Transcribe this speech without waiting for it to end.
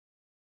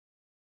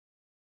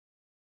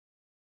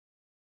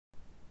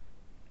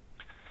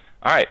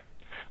All right,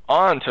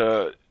 on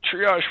to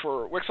triage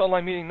for WiX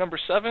Online meeting number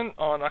 7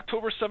 on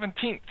October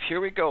 17th.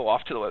 Here we go,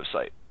 off to the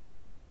website.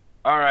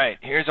 All right,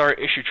 here's our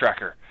issue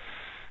tracker.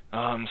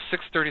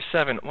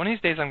 637. One of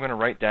these days I'm going to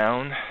write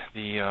down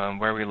the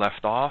where we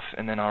left off,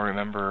 and then I'll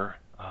remember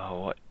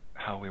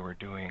how we were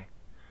doing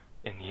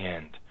in the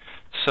end.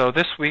 So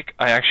this week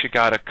I actually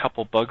got a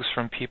couple bugs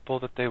from people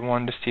that they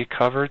wanted to see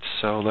covered,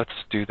 so let's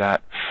do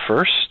that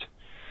first.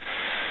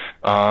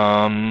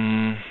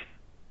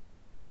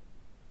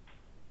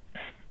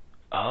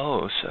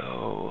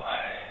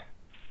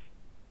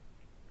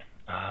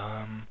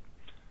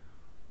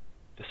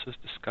 This was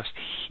discussed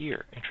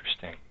here.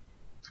 Interesting.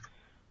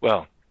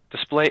 Well,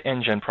 display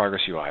engine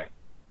progress UI.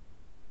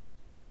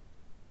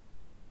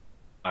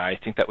 I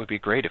think that would be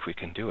great if we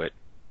can do it.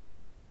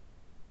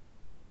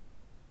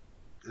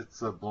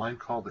 It's a blind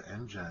call to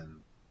engine.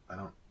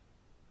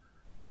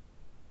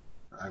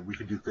 We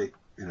could do fake,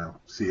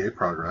 CA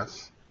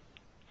progress.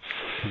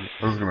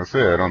 I was going to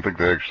say, I don't think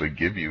they actually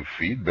give you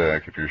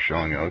feedback if you're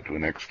showing out to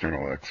an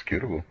external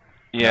executable.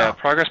 Yeah, No.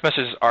 progress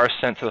messages are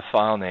sent to the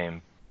file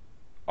name,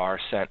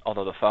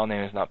 although the file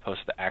name is not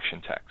posted to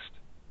action text.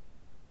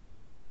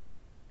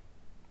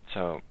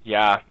 So,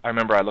 yeah, I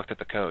remember I looked at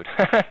the code.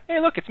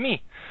 Hey, look, it's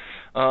me.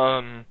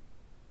 Yeah,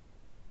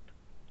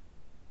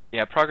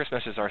 progress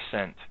messages are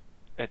sent.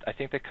 I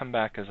think they come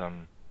back as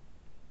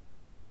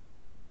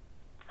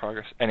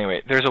progress.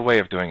 Anyway, there's a way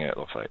of doing it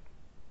looks like.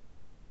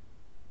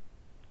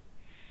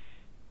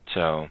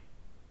 So,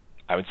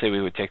 I would say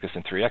we would take this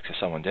in 3x if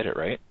someone did it,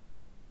 right?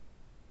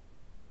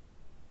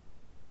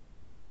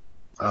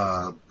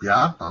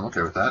 Yeah, I'm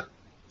okay with that.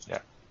 Yeah,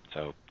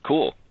 so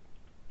cool.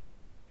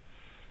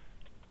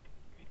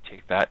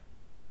 Take that.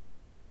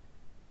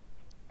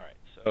 All right,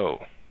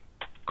 so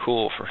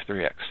cool for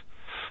 3x.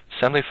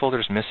 Assembly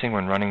folders missing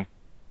when running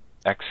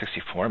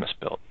x64 MS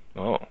build.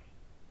 Oh.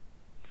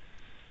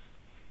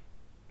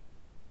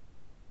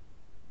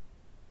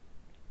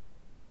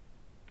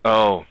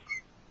 Oh.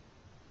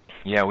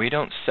 Yeah, we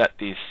don't set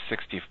these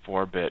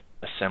 64-bit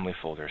assembly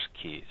folders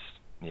keys.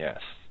 Yes,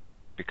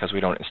 because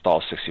we don't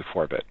install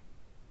 64-bit.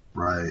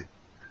 Right.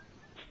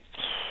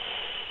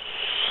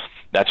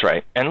 That's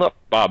right. And look,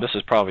 Bob, this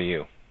is probably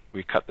you.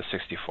 We cut the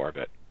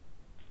 64-bit.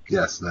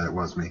 Yes, that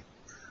was me.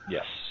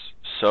 Yes.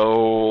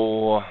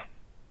 So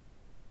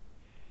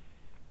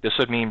this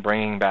would mean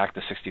bringing back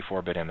the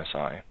 64-bit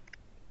MSI.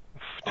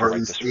 Or at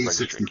least a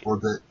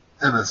 64-bit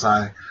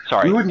MSI.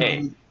 Sorry, we wouldn't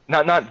A. need...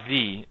 Not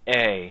the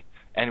A.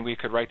 And we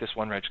could write this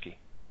one reg key.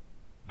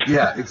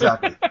 Yeah,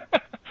 exactly.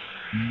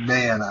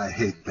 Man, I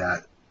hate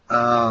that.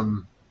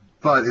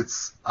 But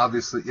it's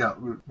obviously, yeah,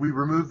 we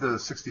removed the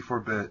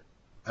 64-bit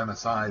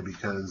MSI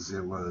because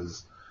it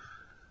was,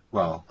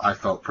 well, I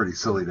felt pretty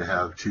silly to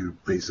have two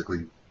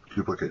basically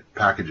duplicate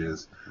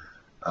packages.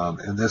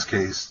 In this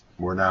case,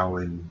 we're now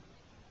in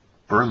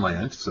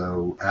Burnland,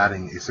 so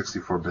adding a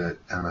 64-bit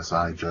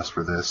MSI just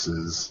for this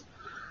is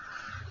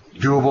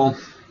doable.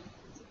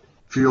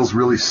 Feels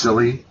really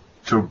silly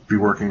to be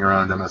working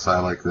around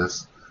MSI like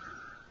this,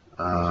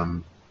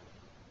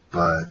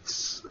 but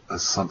it's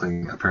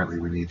something apparently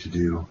we need to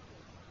do.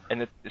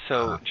 And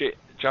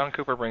John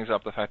Cooper brings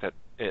up the fact that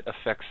it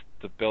affects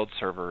the build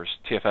servers,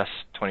 TFS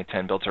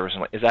 2010 build servers.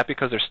 Is that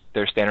because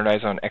they're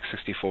standardized on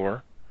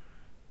x64?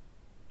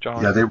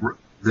 John? Yeah, they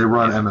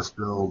run MS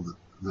Build,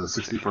 the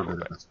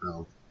 64-bit MS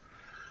Build.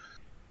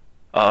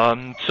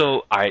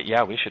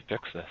 Yeah, we should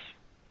fix this.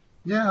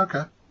 Yeah,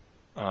 okay.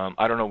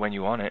 I don't know when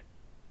you want it.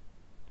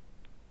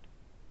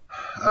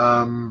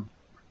 All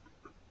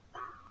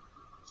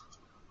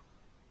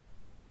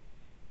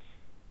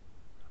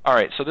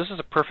right, so this is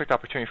a perfect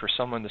opportunity for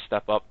someone to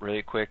step up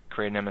really quick,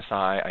 create an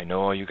MSI. I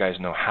know you guys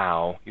know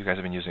how. You guys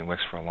have been using WiX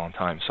for a long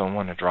time.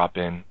 Someone to drop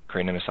in,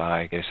 create an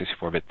MSI, get a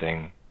 64-bit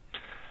thing,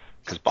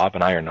 because Bob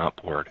and I are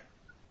not bored.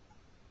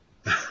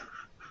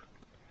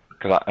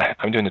 Because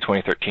I'm doing the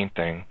 2013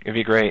 thing. It'd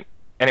be great.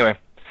 Anyway,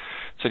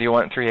 so do you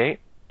want 3.8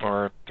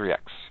 or 3x?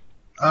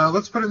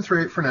 Let's put it in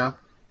 3.8 for now.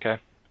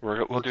 Okay.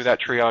 We'll do that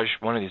triage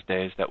one of these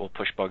days that will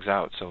push bugs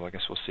out, so I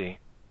guess we'll see.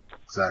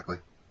 Exactly.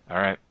 All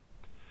right.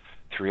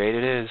 3.8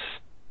 it is.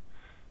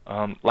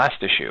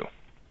 Last issue.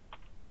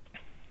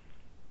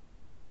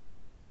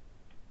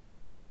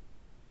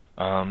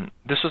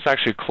 This was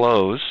actually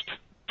closed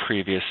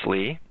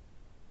previously,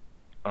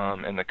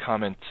 and the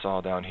comments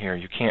all down here.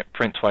 You can't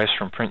print twice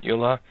from Print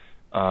EULA,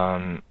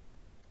 and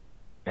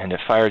at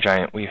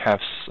FireGiant we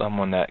have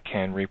someone that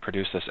can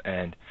reproduce this,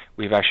 and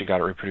we've actually got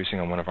it reproducing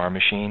on one of our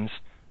machines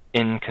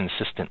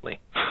inconsistently,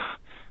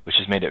 which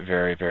has made it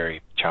very,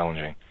 very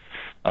challenging.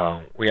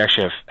 We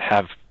actually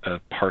have a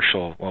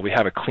we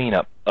have a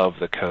cleanup of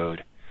the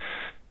code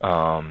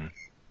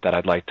that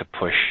I'd like to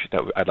push,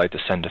 that I'd like to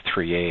send to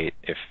 3.8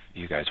 if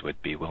you guys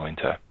would be willing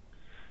to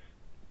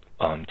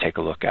take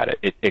a look at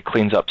it. It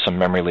cleans up some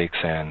memory leaks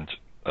and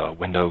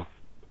window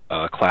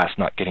class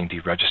not getting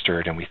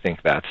deregistered, and we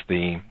think that's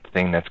the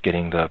thing that's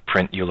getting the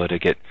print EULA to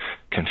get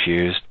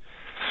confused.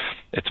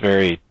 It's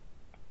very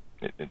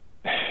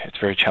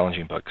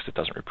challenging bug because it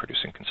doesn't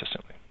reproduce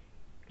inconsistently.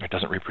 It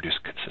doesn't reproduce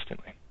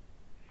consistently.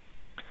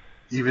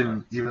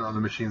 Even on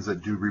the machines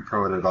that do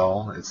repro it at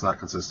all, it's not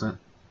consistent.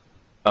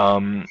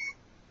 Um,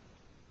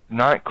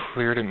 Not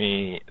clear to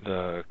me.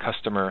 The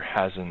customer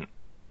hasn't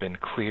been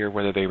clear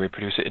whether they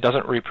reproduce it. It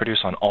doesn't reproduce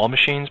on all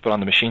machines, but on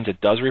the machines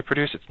it does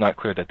reproduce, it's not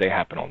clear that they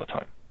happen all the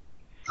time.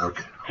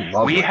 Okay, We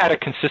lovely. had a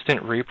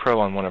consistent repro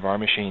on one of our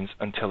machines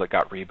until it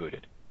got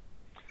rebooted.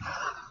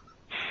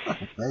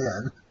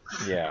 Man.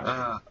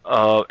 Yeah.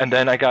 And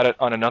then I got it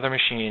on another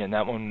machine, and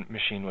that one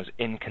machine was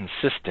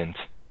inconsistent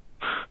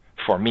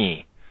for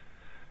me.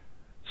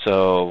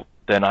 So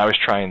then I was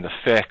trying the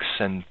fix,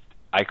 and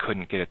I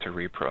couldn't get it to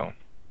repro.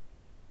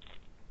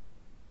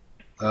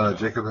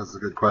 Jacob has a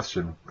good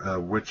question.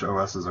 Which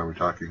OSs are we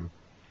talking?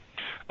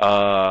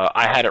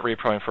 I had it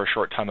reproing for a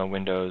short time on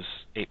Windows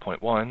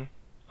 8.1.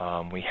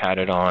 We had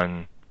it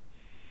on,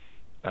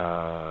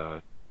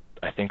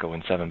 I think, a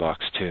Win7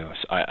 box too.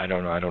 So I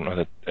don't know. I don't know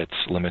that it's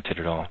limited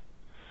at all.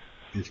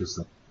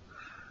 Interesting.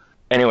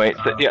 Anyway,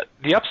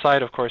 the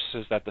upside, of course,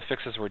 is that the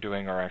fixes we're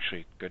doing are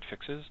actually good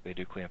fixes. They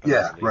do clean up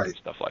Right. and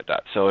stuff like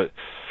that. So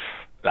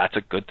that's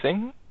a good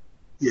thing.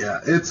 Yeah,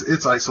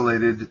 it's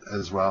isolated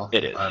as well.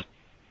 It is.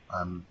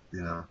 I'm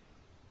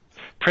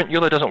Print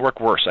EULA doesn't work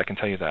worse, I can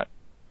tell you that.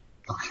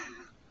 Okay.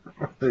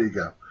 There you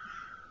go.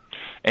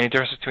 Any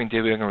difference between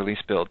debugging and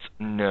release builds?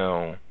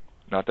 No,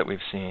 not that we've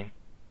seen.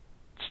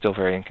 Still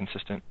very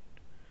inconsistent.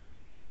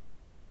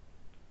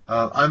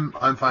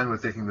 I'm fine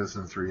with taking this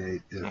in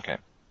 3.8. Okay.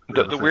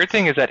 The weird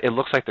thing is that it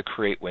looks like the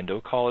create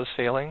window call is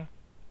failing,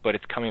 but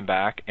it's coming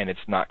back and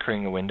it's not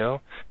creating a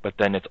window, but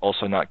then it's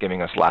also not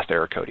giving us last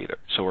error code either.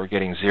 So we're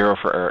getting 0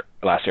 for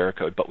last error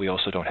code, but we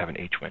also don't have an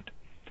hwind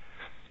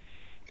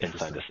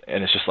inside this.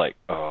 And it's just like,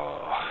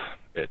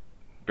 it's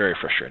very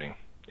frustrating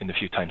in the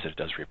few times that it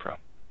does repro.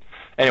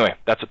 Anyway,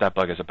 that's what that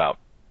bug is about.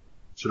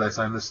 Should I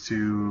assign this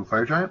to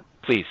FireGiant?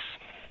 Please.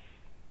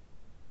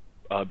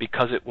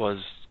 Because it was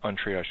on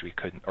Triage, we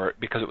couldn't, or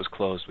because it was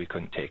closed, we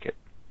couldn't take it.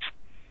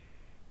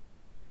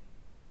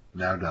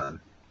 Now done.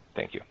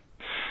 Thank you.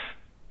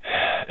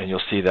 And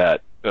you'll see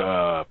that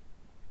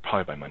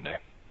probably by Monday.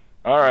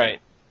 All right.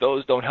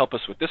 Those don't help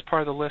us with this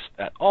part of the list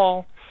at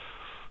all,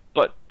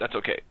 but that's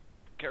okay.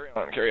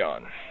 Carry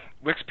on.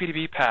 WiX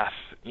PDB path.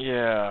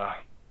 Yeah.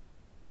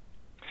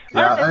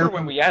 I remember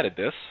when we added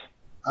this.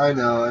 I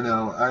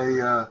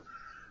know.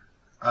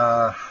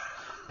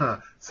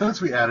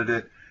 Since we added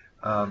it,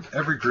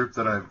 every group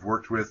that I've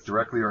worked with,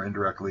 directly or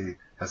indirectly,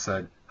 has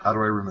said, "How do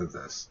I remove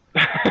this?"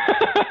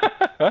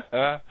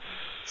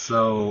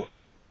 So,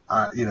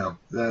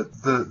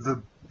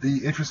 the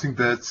interesting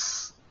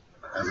bits,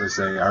 as I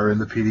say, are in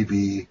the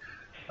PDB.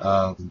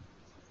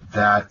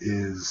 That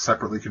is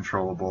separately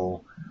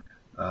controllable.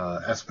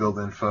 S-build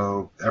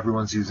info,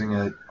 everyone's using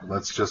it.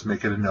 Let's just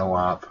make it a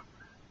no-op,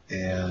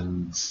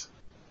 and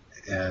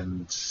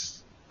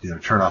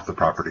turn off the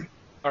property.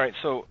 All right,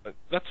 so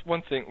that's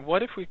one thing.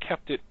 What if we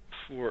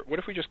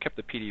just kept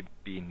the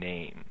PDB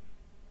name?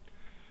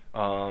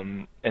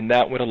 And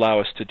that would allow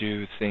us to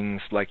do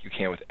things like you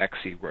can with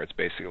XE, where it's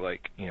basically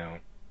like,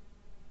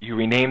 you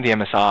rename the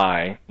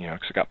MSI,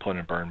 because it got put in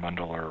a burn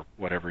bundle or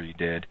whatever you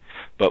did,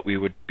 but we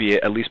would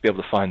at least be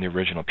able to find the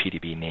original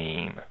PDB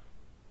name,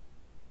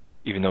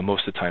 even though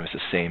most of the time it's the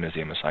same as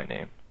the MSI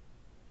name.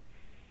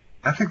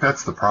 I think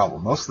that's the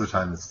problem. Most of the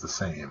time it's the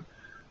same.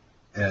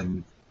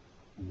 And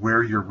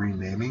where you're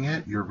renaming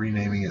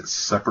it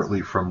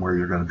separately from where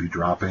you're going to be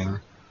dropping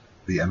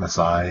the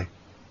MSI.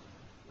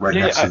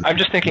 I'm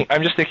just thinking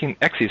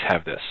XEs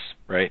have this,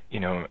 right?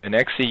 An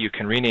XE, you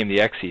can rename the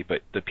XE,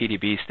 but the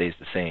PDB stays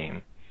the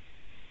same.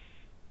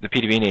 The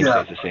PDB name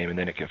stays the same, and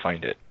then it can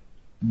find it.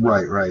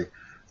 Right.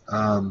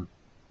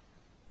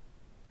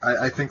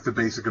 I think the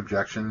basic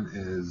objection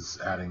is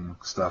adding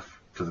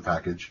stuff to the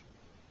package.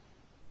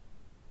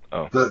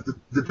 Oh.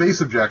 The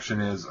base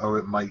objection is,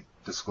 it might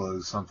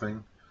disclose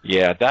something.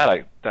 Yeah,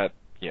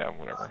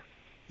 whatever.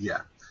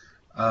 Yeah.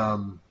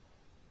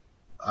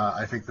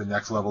 I think the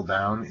next level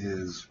down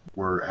is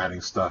we're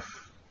adding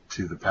stuff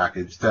to the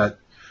package that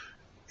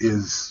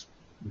is,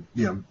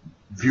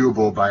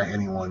 viewable by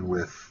anyone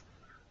with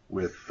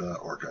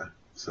Orca.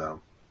 So.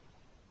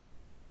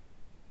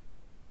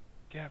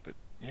 Yeah,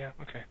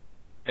 okay.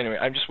 Anyway,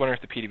 I'm just wondering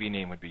if the PDB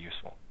name would be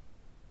useful.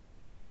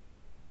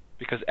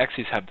 Because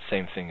XEs have the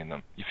same thing in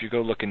them. If you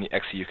go look in the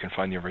XE, you can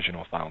find the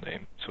original file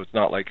name. So it's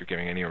not like you're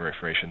giving any more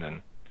information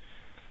than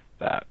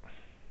that.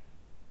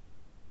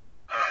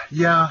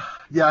 Yeah,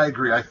 I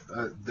agree.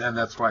 And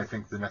that's why I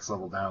think the next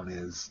level down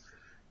is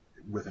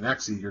with an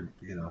XE,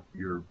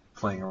 you're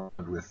playing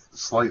around with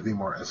slightly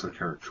more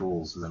esoteric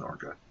tools than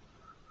Orca.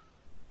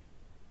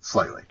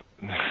 Slightly.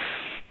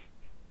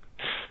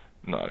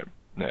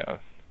 Yeah.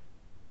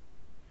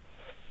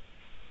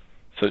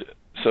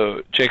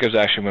 So Jacob's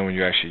actually when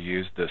you actually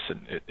use this,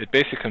 and it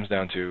basically comes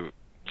down to,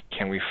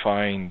 can we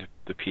find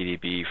the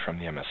PDB from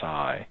the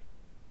MSI?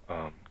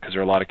 Because there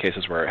are a lot of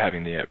cases where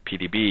having the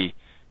PDB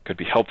could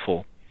be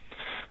helpful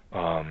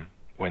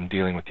when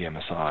dealing with the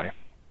MSI.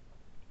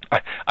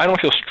 I don't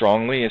feel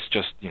strongly. It's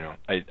just,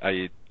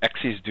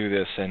 XEs do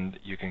this, and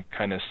you can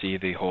kind of see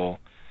the whole,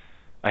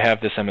 I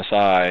have this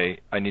MSI,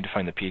 I need to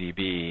find the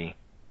PDB,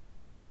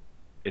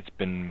 it's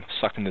been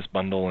sucked in this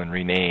bundle and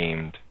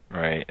renamed,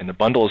 right? And the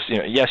bundle is,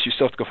 yes, you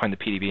still have to go find the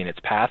PDB in its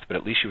path, but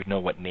at least you would know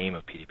what name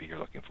of PDB you're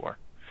looking for.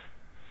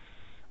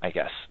 I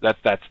guess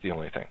that's the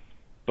only thing.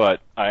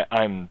 But I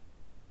don't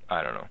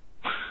know.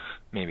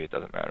 Maybe it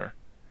doesn't matter.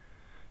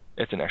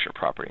 It's an extra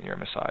property in your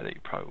MSI that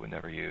you probably would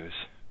never use.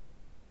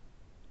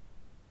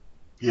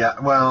 Yeah,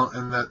 well,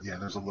 and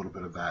there's a little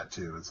bit of that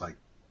too. It's like,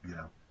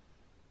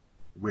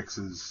 WiX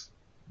is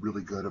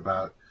really good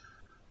about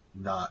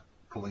not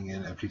pulling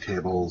in empty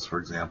tables, for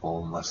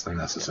example, unless they're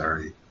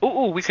necessary.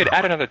 Ooh, we could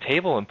add another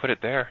table and put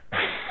it there.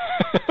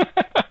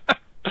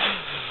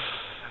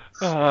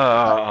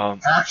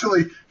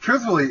 Actually,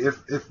 truthfully,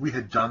 if we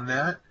had done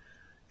that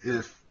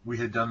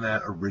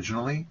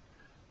originally,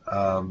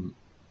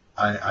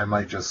 I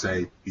might just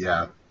say,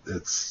 yeah,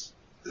 it's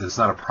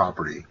not a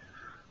property.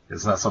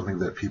 It's not something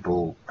that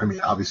people. I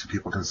mean, obviously,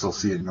 people can still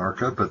see it in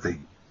Orca, but they,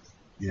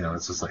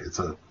 it's just like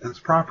it's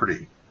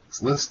property.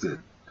 It's listed.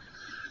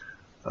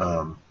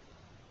 Yeah,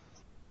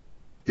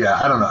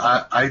 I don't know.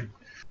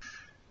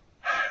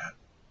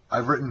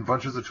 I've written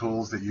bunches of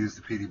tools that use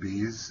the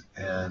PDBs,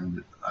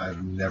 and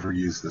I've never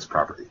used this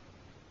property.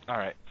 All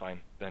right, fine.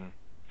 Then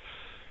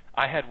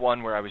I had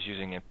one where I was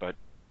using it, but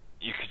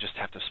you could just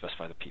have to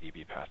specify the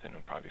PDB path, and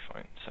it'll probably be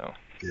fine. So.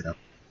 Yeah.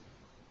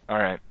 All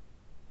right.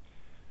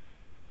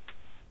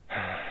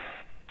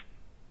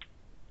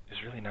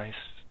 It's really nice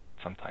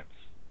sometimes.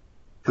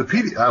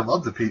 I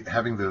love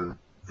having the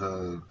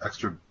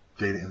extra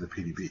data in the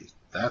PDB.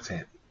 That's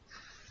handy.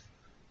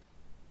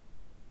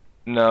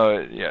 No,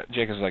 yeah,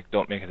 Jacob's like,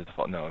 don't make it the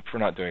default. No, if we're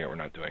not doing it, we're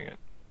not doing it.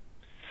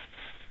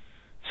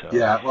 So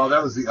yeah, well,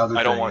 that was the other thing.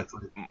 I don't want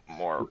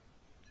more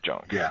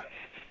junk. Yeah.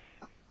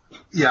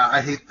 Yeah, I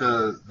hate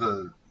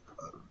the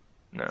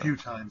few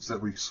times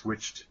that we've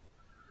switched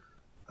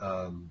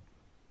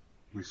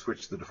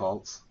the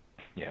defaults.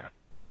 Yeah.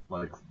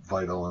 Like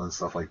Vital and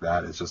stuff like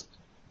that.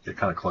 It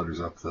kind of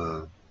clutters up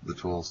the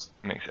tools.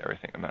 Makes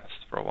everything a mess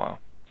for a while.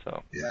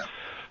 So. Yeah.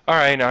 All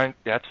right, no,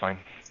 that's fine.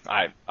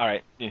 All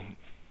right.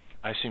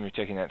 I assume you're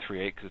taking that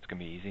 3.8 because it's going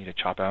to be easy to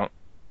chop out?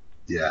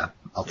 Yeah,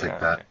 I'll take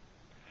that. Okay.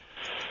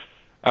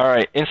 All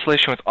right,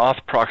 installation with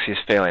auth proxy is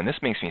failing.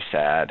 This makes me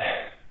sad.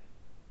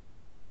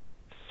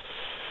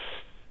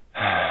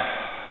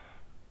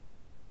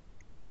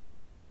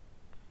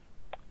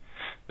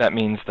 That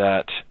means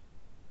that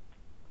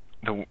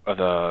the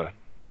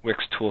WiX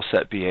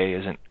toolset BA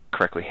isn't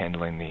correctly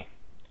handling the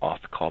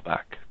auth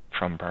callback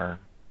from burn,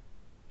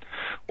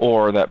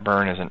 or that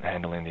burn isn't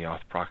handling the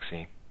auth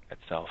proxy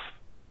itself.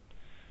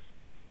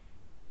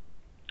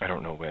 I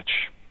don't know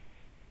which.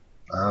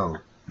 Oh,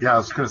 yeah, I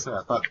was going to say,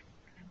 I thought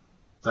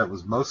that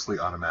was mostly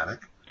automatic.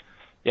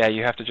 Yeah,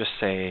 you have to just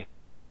say,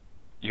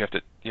 you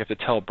have to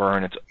tell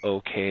burn it's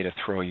okay to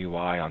throw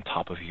UI on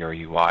top of your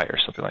UI or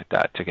something like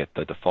that to get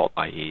the default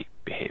IE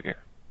behavior.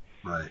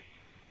 Right.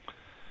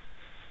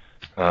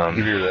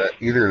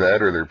 Either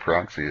that or their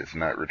proxy is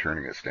not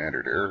returning a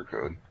standard error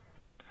code.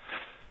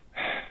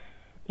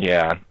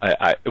 Yeah,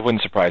 it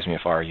wouldn't surprise me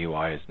if our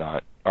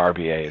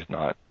RBA is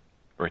not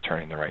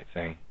returning the right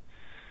thing.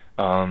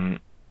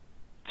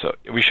 So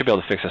we should be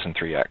able to fix this in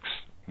 3x.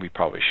 We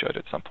probably should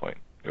at some point.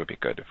 It would be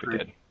good if we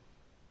did.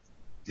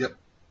 Yep.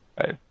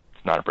 It's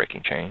not a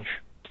breaking change.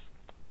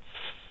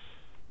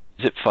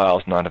 Zip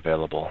files not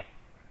available.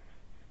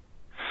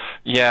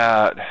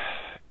 Yeah,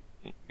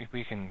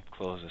 we can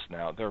close this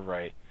now. They're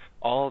right.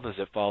 All of the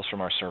zip files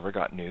from our server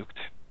got nuked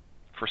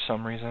for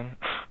some reason.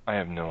 I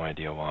have no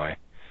idea why.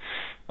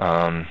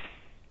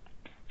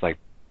 It's like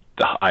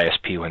the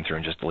ISP went through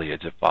and just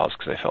deleted zip files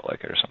because they felt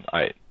like it or something.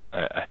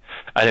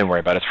 I didn't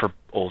worry about it. It's for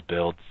old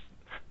builds.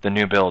 The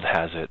new build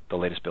has it. The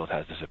latest build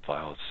has the zip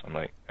files. I'm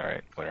like, all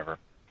right, whatever.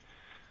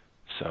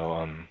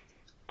 So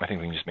I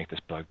think we can just make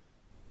this bug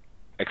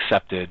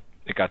accepted.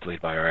 It got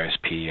deleted by our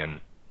ISP,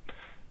 and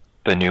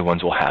the new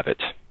ones will have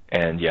it.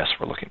 And yes,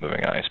 we're looking at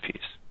moving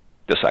ISPs.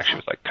 This actually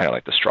was kind of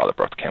like the straw that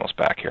broke the camel's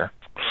back here.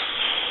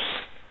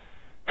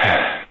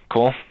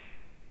 Cool.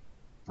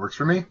 Works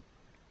for me.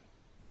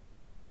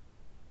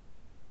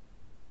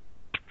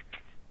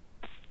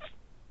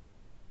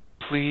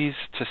 Please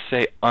to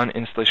say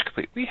uninstallation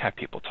complete. We had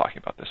people talking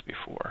about this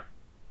before.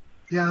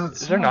 Yeah.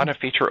 Is there not a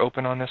feature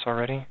open on this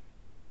already?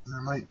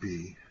 There might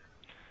be.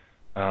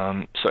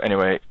 So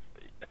anyway,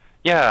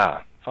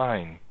 yeah,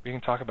 fine. We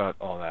can talk about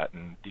all that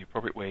and the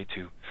appropriate way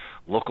to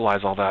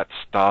localize all that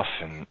stuff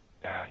and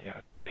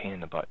pain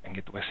in the butt and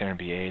get the Western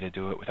BA to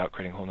do it without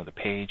creating whole other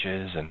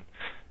pages and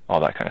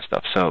all that kind of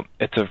stuff. So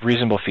it's a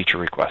reasonable feature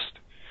request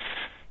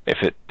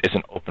if it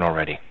isn't open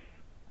already.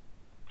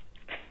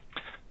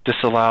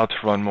 Disallowed to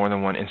run more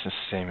than one instance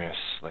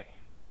simultaneously.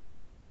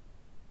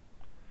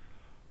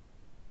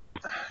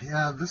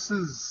 Yeah, this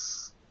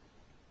is.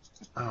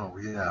 Oh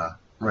yeah,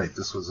 right.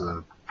 This was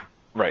a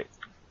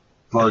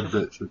bug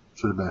that should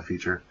have been a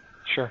feature.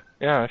 Sure.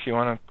 Yeah, if you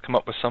want to come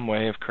up with some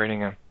way of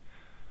creating a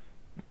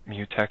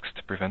mutex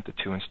to prevent the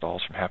two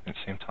installs from happening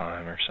at the same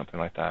time or something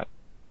like that.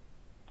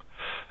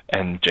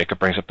 And Jacob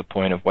brings up the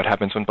point of what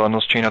happens when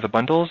bundles chain other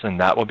bundles,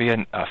 and that will be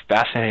a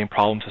fascinating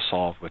problem to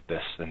solve with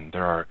this. And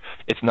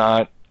it's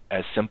not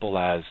as simple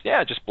as,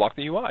 yeah, just block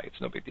the UI.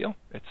 It's no big deal.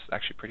 It's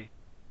actually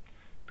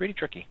pretty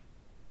tricky.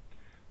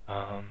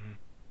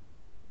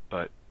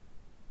 But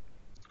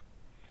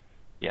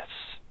yes.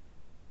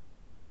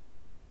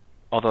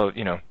 Although,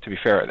 to be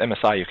fair, at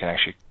MSI you can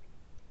actually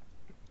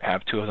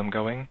have two of them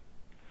going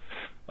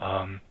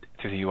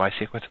through the UI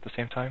sequence at the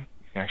same time.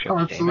 You can actually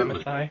have the same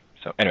MSI.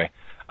 So anyway,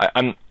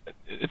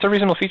 it's a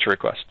reasonable feature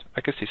request.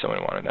 I could see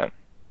someone wanting that.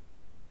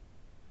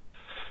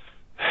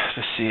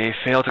 The CA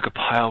failed to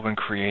compile when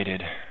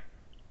created.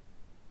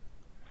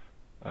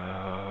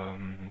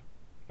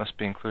 Must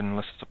be included in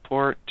list of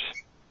support.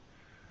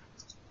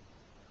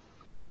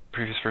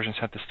 Previous versions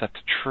had this set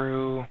to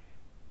true.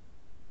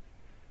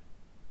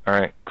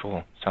 Alright,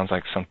 cool. Sounds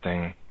like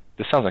something...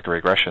 This sounds like a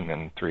regression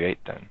in 3.8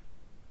 then.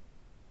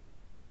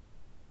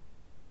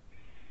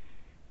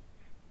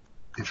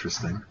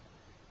 Interesting.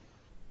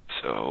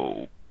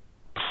 So,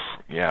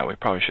 yeah, we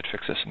probably should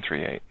fix this in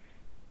 3.8. It's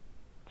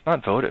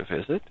not votive,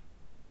 is it?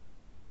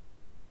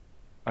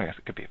 I guess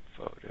it could be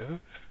votive.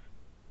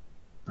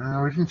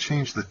 We didn't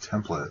change the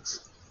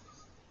templates.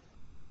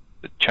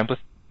 The template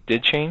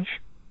did change?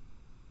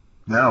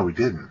 No, we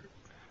didn't.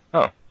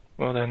 Oh,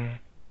 well then...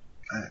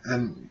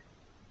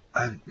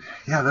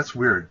 Yeah, that's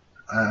weird.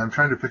 I'm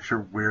trying to picture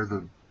where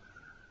the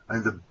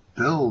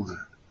build...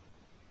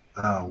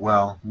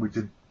 well, we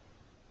did...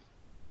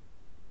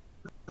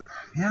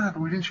 Yeah,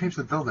 but we didn't change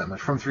the build that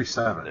much from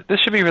 3.7. This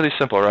should be really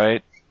simple,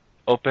 right?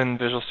 Open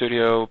Visual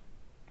Studio,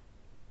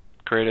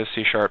 create a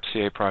C#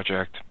 CA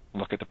project,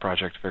 look at the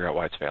project, figure out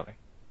why it's failing.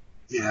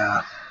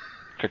 Yeah.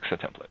 Fix the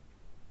template.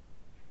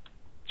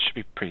 Should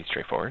be pretty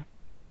straightforward.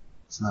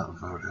 It's not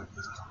votive.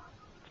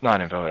 It's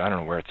not in vote. I don't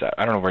know where it's at.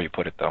 I don't know where you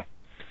put it, though.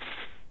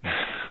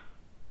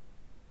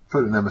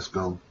 Put it in MS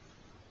build.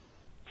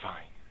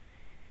 Fine.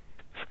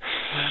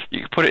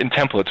 You can put it in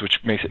templates,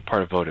 which makes it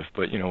part of votive,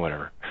 but,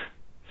 whatever.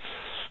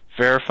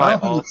 Verify I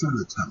don't all... think it's in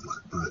the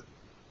template,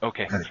 but...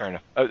 Okay, anyway. Fair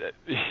enough.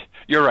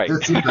 You're right.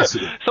 It's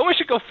invested. Someone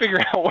should go figure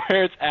out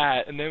where it's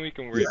at, and then we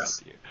can worry Yes.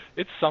 about you.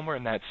 It's somewhere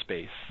in that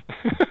space.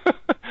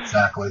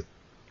 Exactly.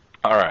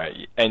 All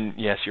right, and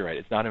yes, you're right.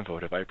 It's not in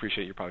votive. I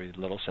appreciate you're probably a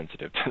little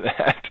sensitive to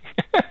that,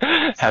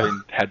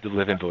 having had to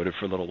live in votive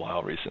for a little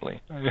while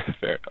recently.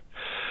 Fair enough.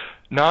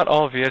 Not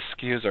all VS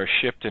SKUs are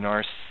shipped in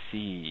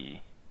RC.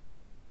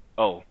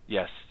 Oh,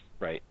 yes,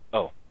 right.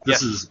 Oh,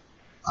 This yes. is...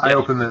 I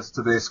opened this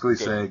to basically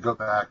Good. say, go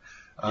back.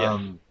 Yes.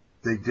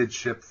 They did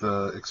ship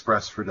the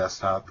Express for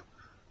desktop.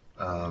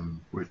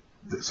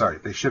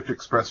 They shipped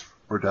Express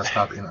for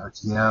desktop in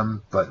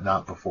RTM, but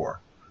not before.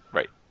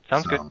 Right.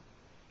 Sounds good.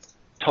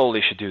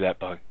 Totally should do that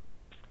bug.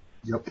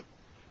 Yep.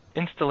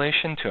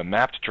 Installation to a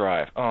mapped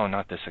drive. Oh,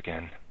 not this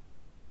again.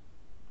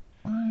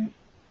 What?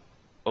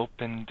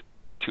 Opened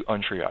to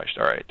untriaged.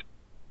 All right.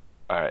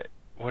 All right.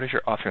 What does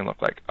your authoring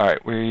look like? All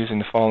right. We're using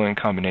the following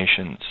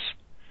combinations.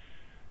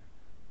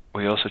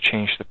 We also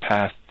changed the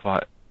path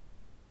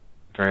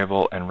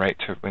variable and right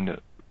to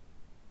window.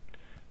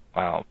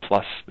 Wow,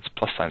 its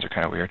plus signs are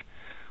kind of weird.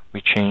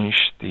 We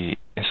changed the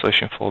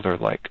installation folder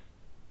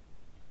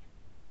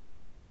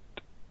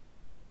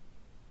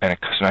and a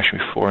custom action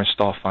before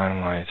install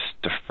finalized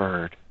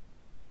deferred.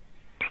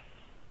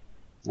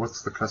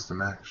 What's the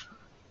custom action?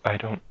 I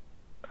don't.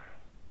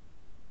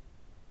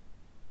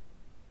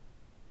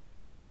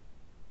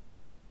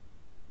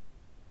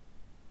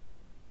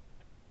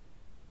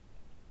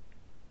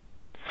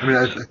 I mean,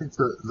 I think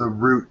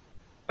the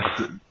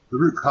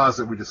root cause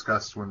that we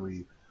discussed when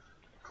we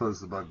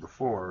closed the bug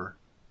before,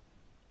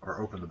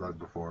 or opened the bug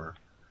before,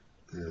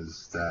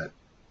 is that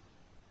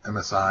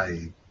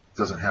MSI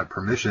doesn't have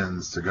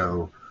permissions to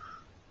go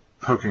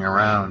poking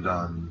around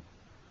on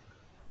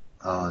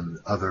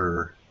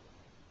other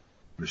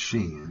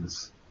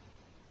machines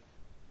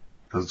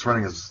because it's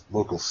running as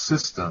local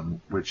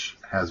system, which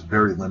has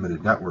very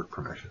limited network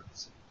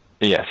permissions.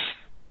 Yes.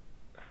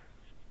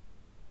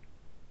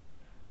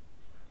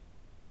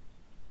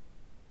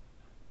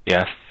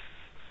 Yes.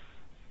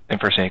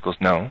 Impersonate equals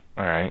no.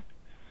 All right.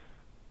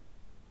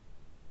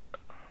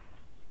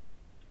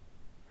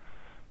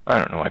 I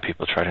don't know why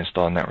people try to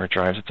install network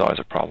drives. It's always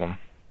a problem.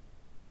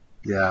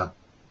 Yeah.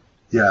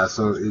 Yeah,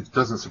 so it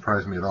doesn't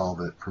surprise me at all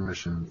that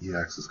permission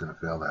EX is going to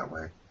fail that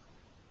way.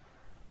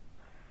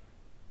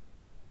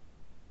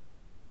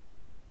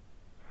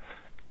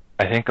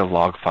 I think a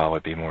log file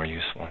would be more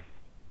useful.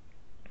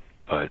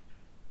 But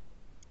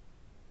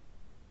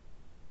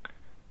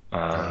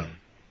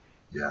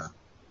yeah.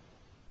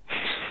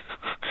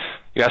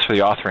 You asked for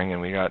the authoring, and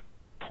we got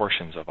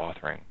portions of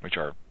authoring, which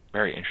are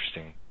very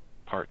interesting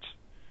parts.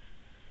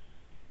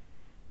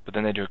 But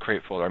then they do a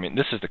create folder. I mean,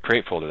 this is the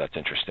create folder that's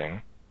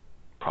interesting,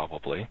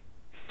 probably.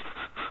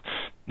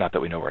 Not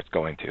that we know where it's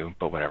going to,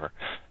 but whatever.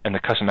 And the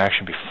custom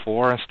action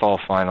before install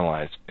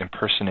finalized,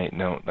 impersonate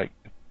note.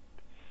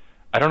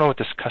 I don't know what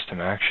this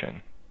custom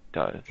action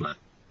does.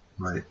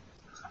 Right.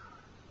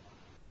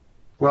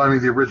 Well, I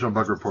mean, the original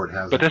bug report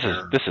has. But this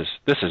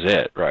is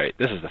it, right?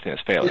 This is the thing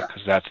that's failing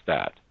because that's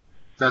that.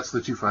 That's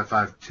the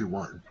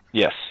 25521.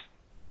 Yes.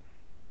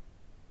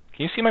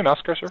 Can you see my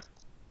mouse cursor?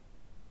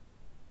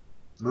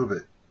 Move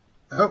it.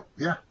 Oh,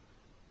 yeah.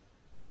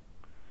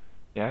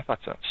 Yeah, I thought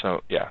so.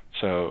 So, yeah.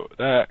 So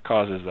that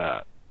causes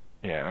that.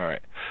 Yeah, all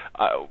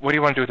right. What do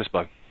you want to do with this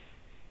bug?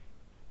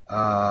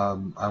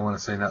 I want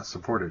to say not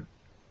supported.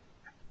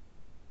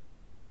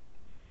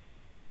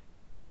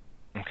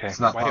 Okay. It's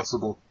not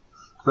possible.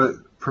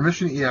 But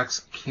permission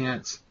EX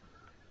can't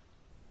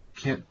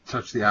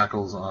touch the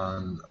ACLs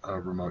on a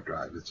remote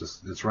drive.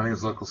 It's running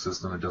as local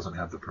system. It doesn't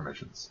have the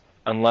permissions.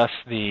 Unless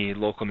the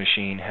local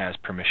machine has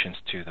permissions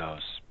to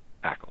those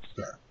ACLs.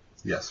 Yeah.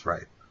 Yes,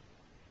 right.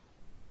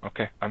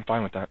 Okay, I'm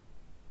fine with that.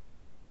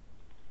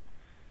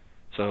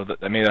 So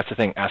maybe that's the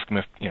thing. Ask them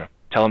if,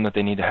 tell them that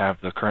they need to have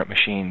the current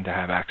machine to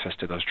have access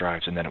to those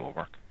drives, and then it will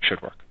work.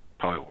 Should work.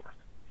 Probably will work.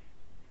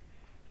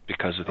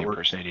 Because of the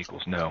impersonate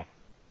equals no.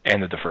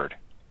 And the deferred.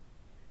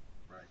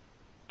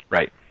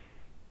 Right.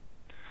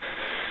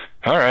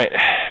 All right.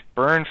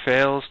 Burn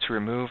fails to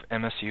remove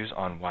MSUs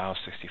on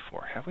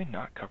WoW64. Have we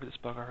not covered this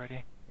bug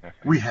already? Okay.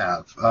 We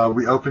have.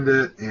 We opened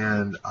it,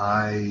 and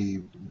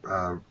I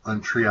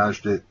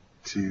untriaged it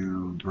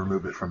to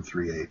remove it from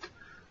 3.8.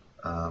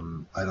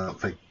 I don't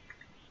think...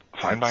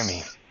 Fine by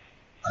me.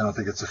 I don't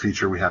think it's a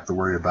feature we have to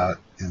worry about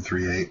in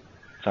 3.8.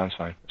 Sounds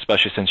fine.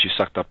 Especially since you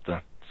sucked up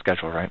the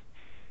schedule, right?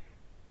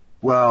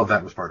 Well,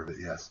 that was part of it,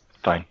 yes.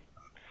 Fine.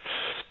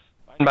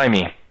 Fine by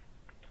me.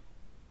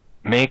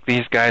 Make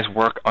these guys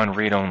work on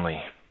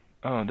read-only.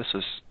 Oh, this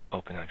is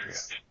open on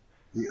Triage.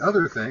 The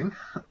other thing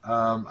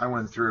I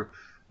went through,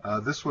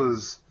 this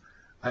was...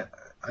 I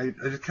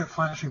just kept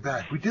flashing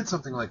back. We did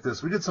something like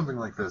this. We did something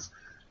like this.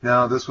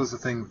 Now, this was the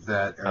thing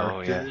that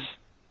Eric did.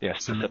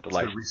 Yes, to set the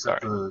to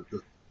reset the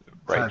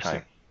right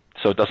time.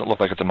 So it doesn't look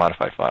like it's a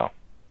modified file.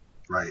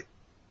 Right.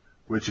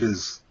 Which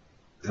is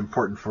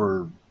important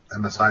for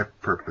MSI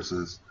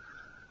purposes,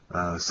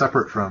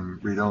 separate from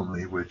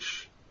read-only,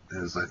 which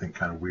is, I think,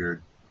 kind of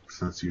weird,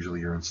 since usually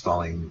you're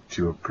installing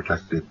to a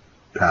protected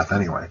path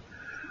anyway.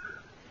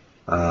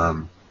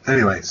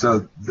 Anyway,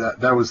 so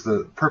that was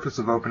the purpose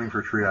of opening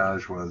for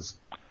Triage, was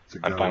to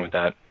go... I'm fine with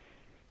that.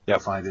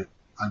 Yep. Find it.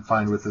 I'm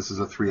fine with this as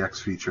a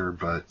 3X feature,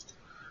 but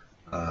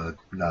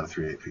not a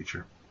 3.8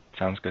 feature.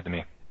 Sounds good to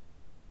me.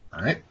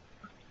 All right.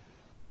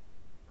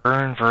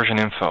 Burn version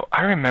info.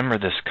 I remember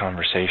this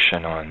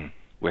conversation on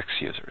WiX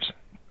users,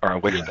 or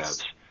on WiX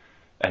devs,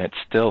 and it's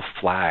still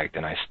flagged,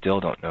 and I still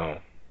don't know.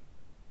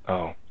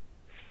 Oh,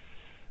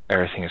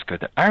 everything is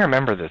good. I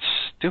remember the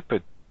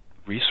stupid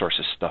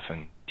resources stuff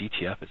in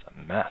DTF is a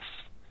mess.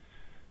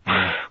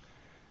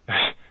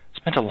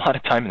 Spent a lot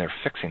of time in there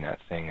fixing that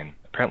thing, and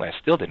apparently I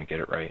still didn't get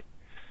it right.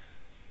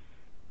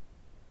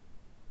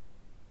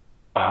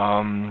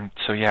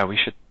 So yeah, we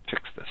should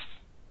fix this.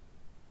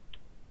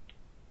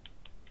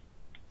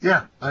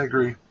 Yeah, I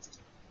agree.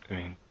 I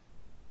mean,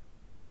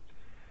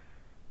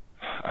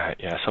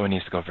 yeah, someone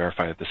needs to go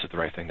verify that this is the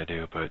right thing to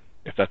do, but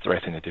if that's the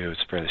right thing to do,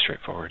 it's fairly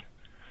straightforward.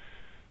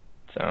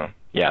 So,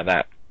 yeah,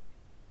 that.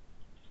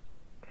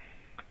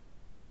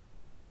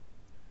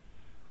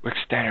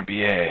 WiX standard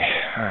BA,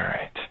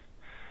 alright.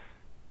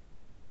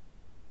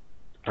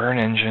 Burn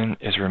engine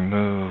is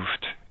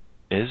removed.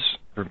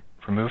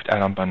 Removed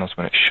add-on bundles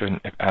when it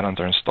shouldn't if add-ons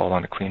are installed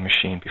on a clean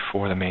machine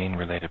before the main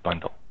related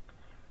bundle.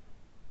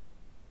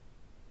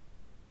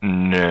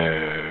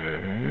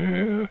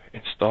 No.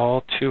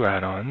 Install 2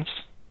 add-ons.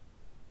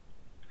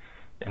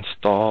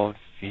 Install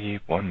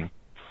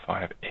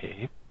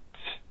V158.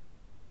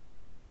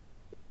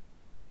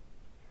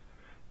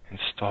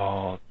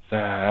 Install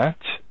that.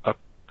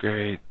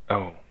 Upgrade.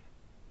 Oh.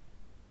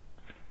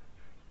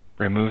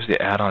 Removes the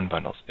add-on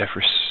bundles.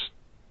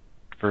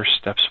 First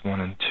steps 1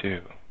 and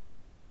 2.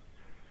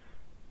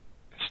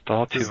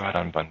 Install 2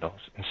 add-on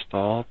bundles.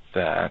 Install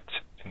that.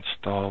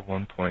 Install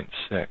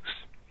 1.6.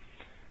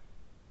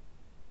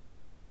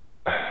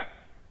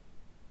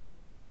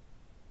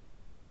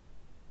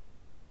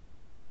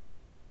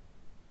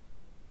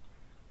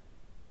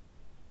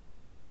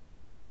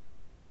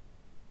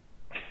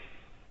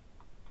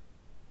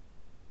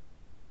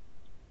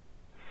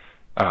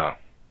 Oh.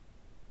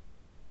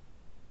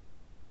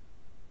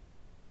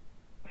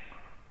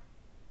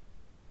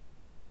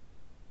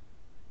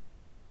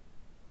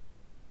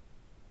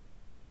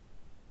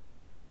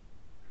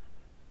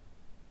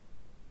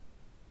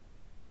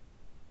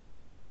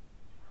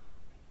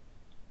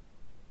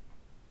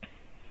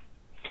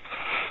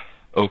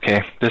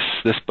 Okay,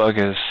 this bug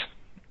is,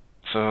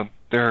 so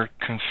they're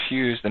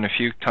confused in a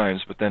few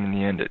times, but then in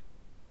the end it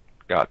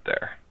got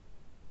there.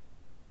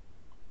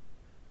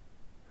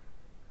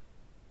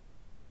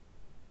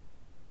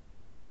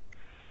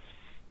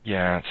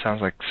 Yeah, it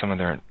sounds like some of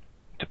their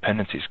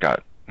dependencies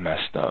got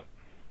messed up.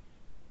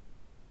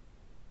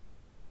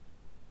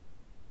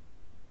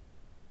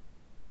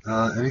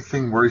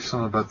 Anything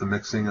worrisome about the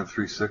mixing of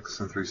 3.6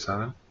 and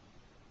 3.7?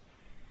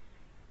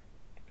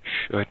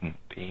 Shouldn't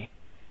be.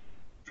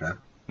 Okay.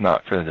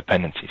 Not for the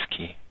dependencies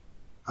key.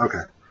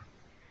 Okay.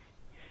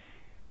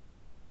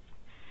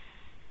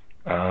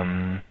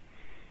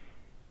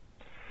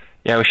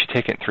 Yeah, we should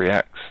take it in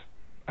 3x.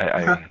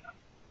 I,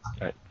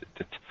 I it,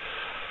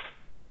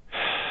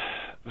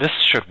 this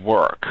should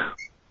work.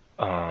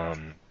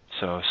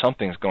 So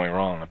something's going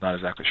wrong. I'm not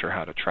exactly sure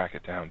how to track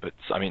it down, but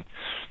I mean,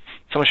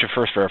 someone should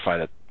first verify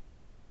that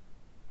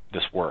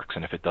this works,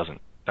 and if it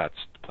doesn't, that's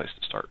the place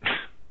to start.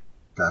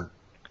 Okay.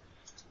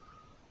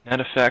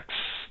 Net effects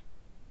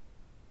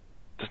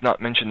does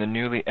not mention the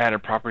newly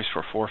added properties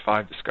for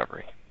 4.5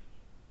 discovery.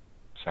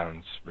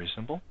 Sounds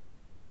reasonable.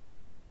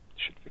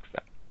 Should fix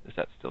that. Is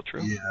that still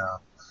true? Yeah.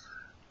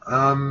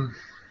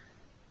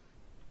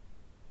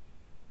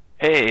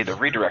 Hey, the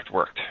redirect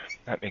worked.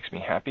 That makes me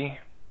happy.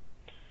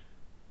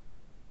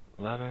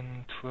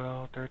 11,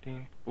 12,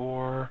 13,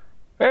 4.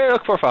 Hey,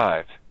 look, 4.5.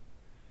 It's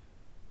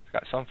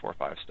got some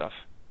 4.5 stuff.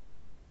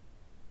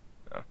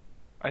 No.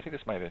 I think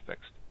this might have been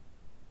fixed.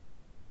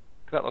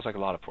 Because that looks like a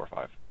lot of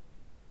 4.5.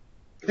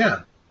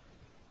 Yeah.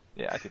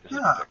 Yeah, I think this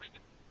has been fixed.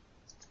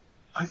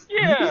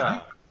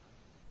 Yeah.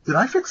 Did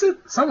I fix it?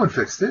 Someone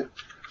fixed it.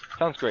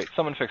 Sounds great.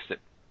 Someone fixed it.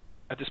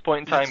 At this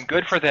point in time,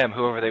 good for them,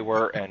 whoever they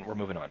were, and we're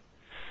moving on.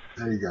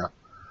 There you go.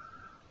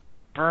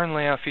 Burn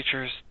layout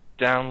features,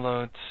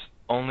 downloads,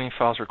 only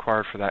files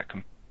required for that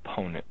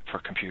component for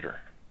computer.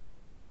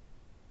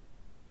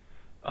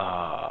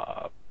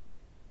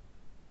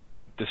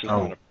 This is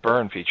not a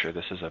burn feature.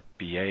 This is a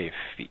BA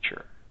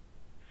feature.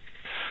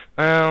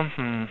 Well,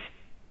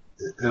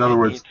 In other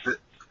words,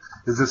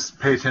 does this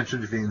pay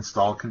attention to the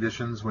install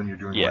conditions when you're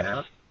doing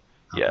layout?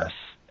 Okay. Yes.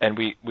 And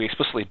we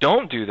explicitly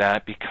don't do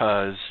that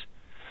because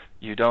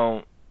you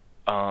don't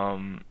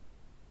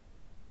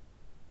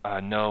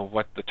know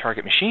what the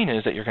target machine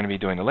is that you're going to be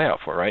doing the layout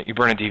for, right? You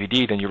burn a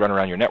DVD, then you run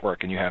around your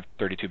network, and you have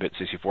 32-bit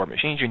 64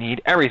 machines. You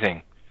need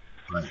everything.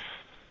 Right.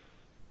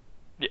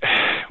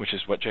 Yeah, which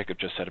is what Jacob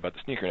just said about the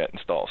SneakerNet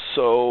install.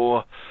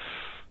 So,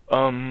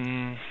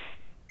 why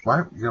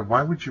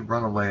would you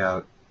run a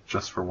layout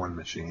just for one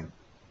machine?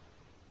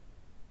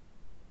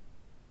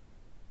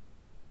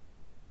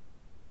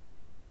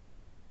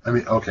 I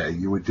mean, okay,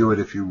 you would do it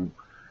if you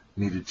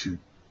needed to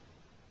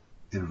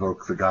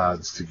invoke the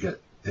gods to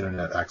get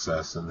internet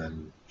access and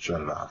then shut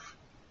it off.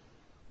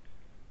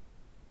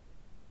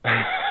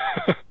 I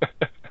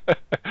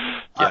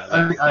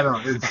don't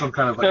know. It's some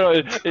kind of like... No,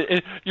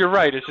 you're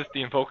right. It's just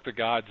the invoke the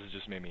gods has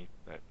just made me...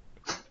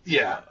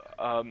 Yeah.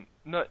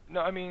 No,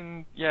 I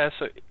mean, yeah,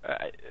 so...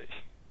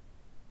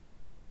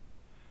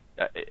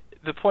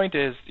 the point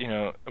is,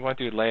 I want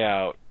to do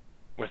layout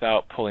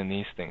without pulling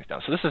these things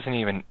down. So this isn't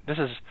even... This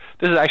is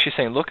actually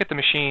saying, look at the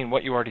machine,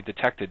 what you already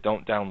detected,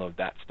 don't download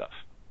that stuff.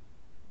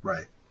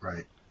 Right.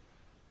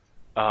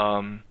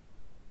 And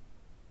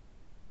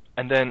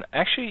then,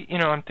 actually,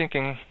 I'm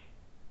thinking...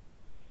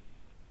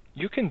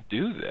 You can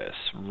do this,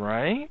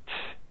 right?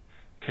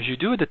 Because you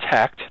do a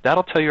detect.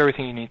 That'll tell you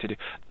everything you need to do.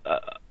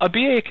 A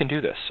BA can do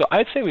this. So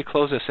I'd say we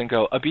close this and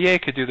go, a BA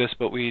could do this,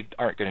 but we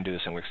aren't going to do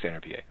this in WiX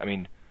Standard BA. I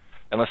mean,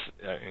 it's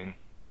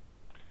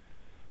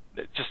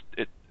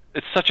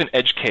such an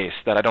edge case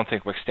that I don't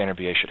think WiX Standard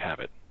BA should have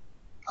it.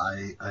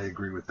 I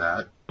agree with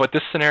that. But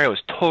this scenario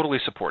is totally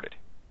supported.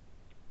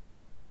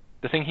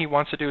 The thing he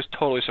wants to do is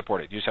totally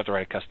supported. You just have to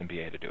write a custom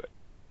BA to do it.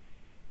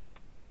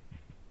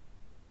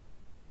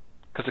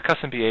 Because the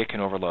custom BA can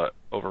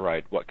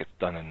override what gets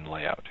done in the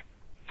layout.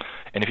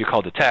 And if you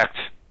call detect,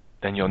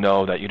 then you'll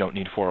know that you don't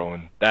need 4.0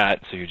 in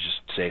that, so you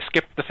just say,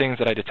 skip the things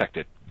that I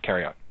detected,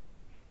 carry on.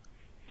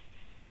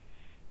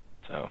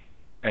 So,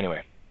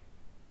 anyway.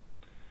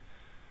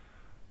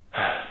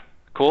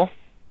 Cool?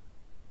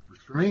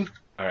 Works for me.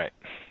 All right.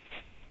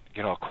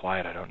 Get all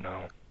quiet, I don't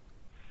know.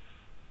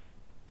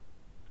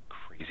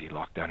 Crazy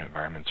lockdown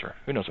environments, or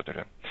who knows what they're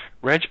doing.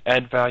 Reg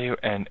add value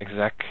and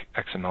exec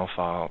XML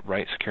file,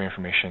 write secure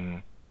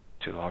information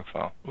to the log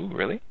file. Ooh,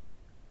 really?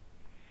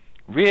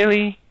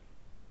 Really?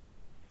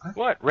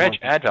 What? Reg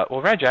add value?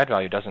 Well, reg add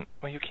value doesn't.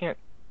 Well, you can't.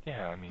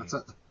 Yeah, I mean.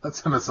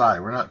 That's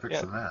MSI. We're not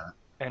fixing that.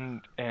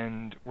 And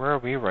where are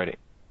we writing?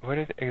 What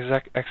is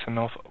exec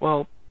XML file?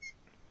 Well.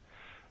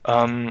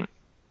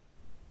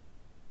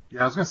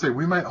 Yeah, I was gonna say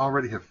we might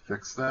already have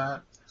fixed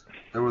that.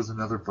 There was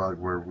another bug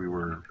where we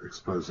were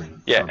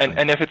exposing. Yeah, something.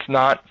 and if it's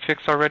not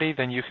fixed already,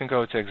 then you can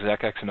go to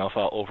exec XML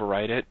file,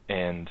 overwrite it,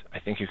 and I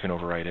think you can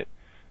overwrite it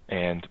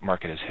and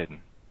mark it as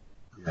hidden.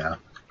 Yeah.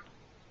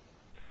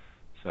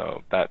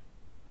 So that.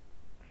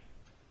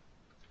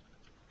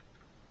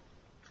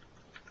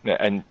 Yeah,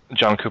 and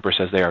John Cooper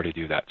says they already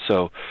do that.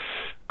 So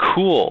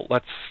cool.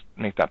 Let's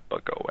make that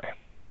bug go away.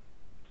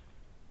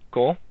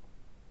 Cool.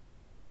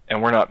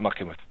 And we're not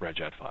mucking with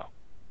reg add file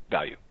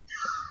value.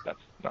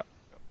 That's not.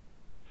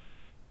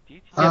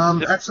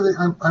 Actually,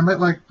 I might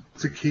like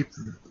to keep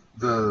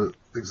the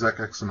exec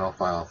XML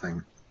file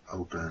thing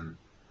open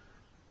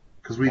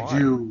because we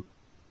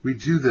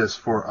do this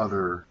for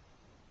other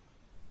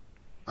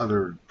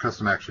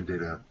custom action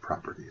data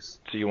properties.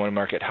 So you want to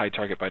mark it high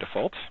target by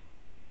default?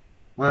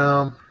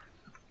 Well,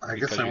 I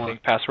because guess I want.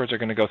 Think passwords are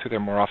going to go through there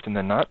more often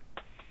than not.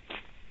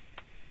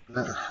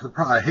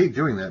 I hate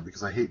doing that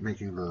because I hate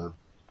making the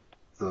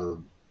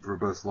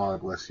verbose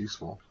log less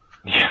useful.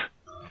 Yeah.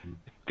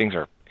 Things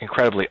are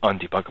incredibly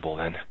undebuggable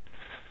then.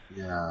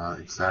 Yeah,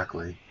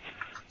 exactly.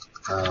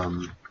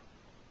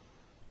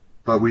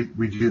 But we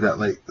do that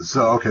late.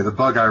 So, okay, the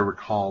bug I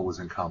recall was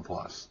in Com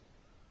Plus.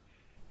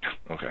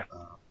 Okay.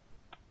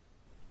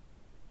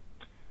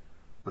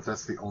 But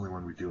that's the only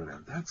one we do it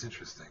in. That's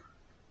interesting.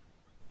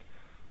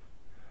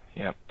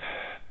 Yep.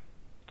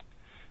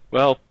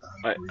 Well,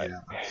 Yeah,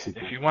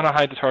 if you want to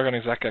hide the target on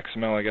exec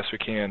XML, I guess we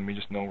can. We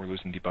just know we're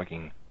losing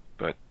debugging,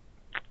 but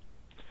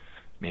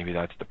maybe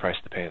that's the price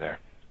to pay there.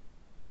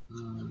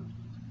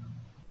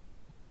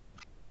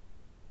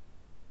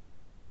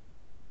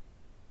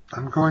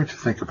 I'm going to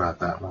think about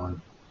that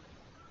one.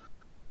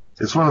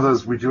 It's one of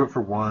those, we do it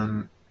for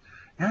one.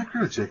 Yeah, I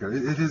agree with Jacob.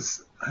 It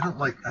is. I don't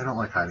like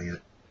hiding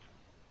it.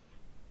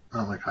 I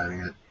don't like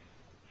hiding it.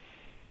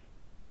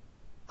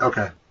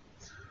 Okay.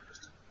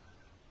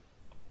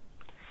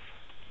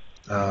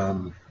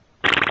 I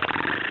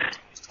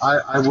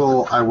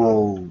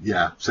will.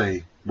 Yeah.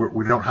 Say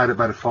we don't hide it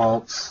by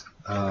default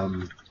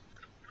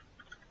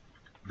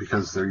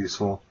because they're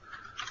useful.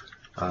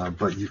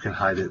 But you can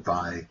hide it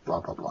by blah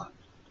blah blah.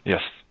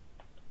 Yes.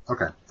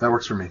 Okay, that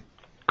works for me.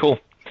 Cool.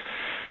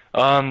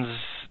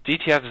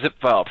 DTF zip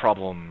file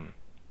problem.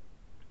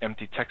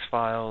 Empty text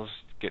files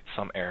get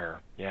some error.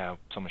 Yeah,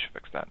 someone should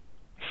fix that.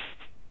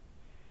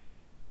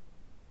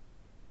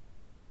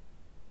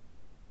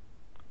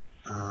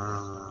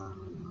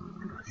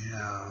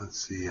 Yeah, let's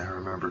see. I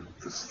remember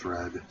this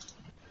thread.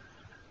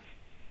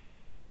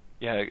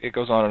 Yeah, it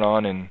goes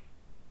on, and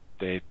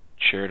they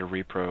shared a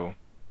repro.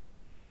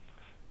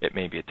 It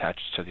may be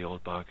attached to the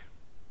old bug.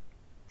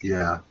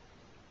 Yeah.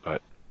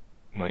 But,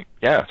 like,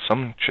 yeah,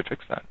 someone should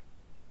fix that.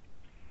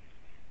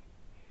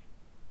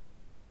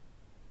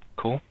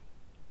 Cool.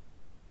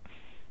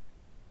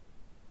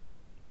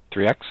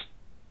 3x?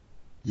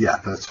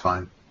 Yeah, that's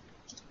fine.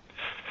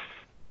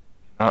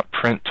 Not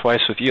print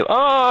twice with you.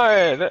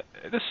 Oh,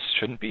 this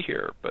shouldn't be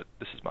here, but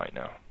this is mine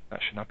now.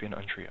 That should not be an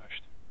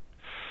untriaged.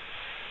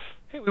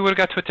 Hey, we would have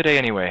got to it today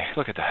anyway.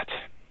 Look at that.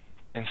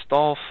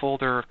 Install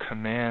folder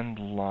command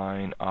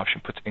line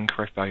option puts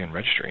incorrect value in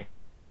registry.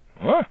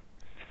 What?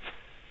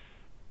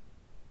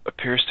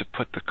 Appears to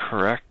put the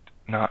correct,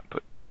 not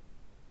put.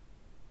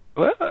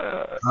 What?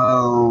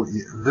 Oh,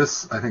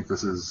 this. I think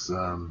this is.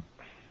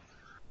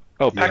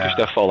 Package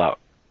dev fallout.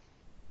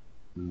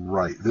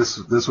 Right.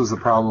 This was the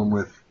problem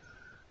with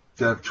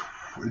Dev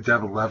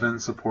 11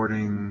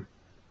 supporting.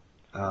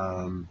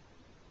 Wait,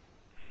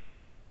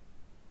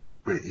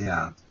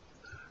 yeah.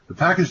 The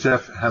package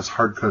def has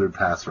hard-coded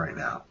paths right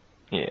now.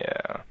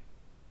 Yeah.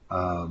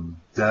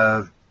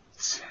 Dev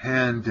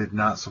 10 did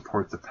not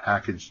support the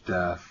package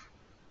def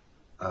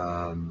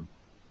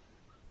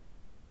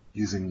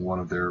using one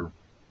of their.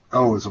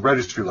 Oh, it was a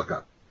registry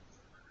lookup.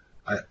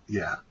 I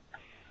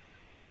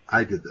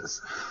did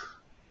this.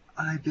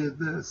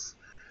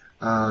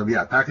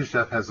 Package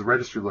def has the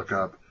registry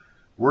lookup,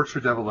 works for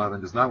Dev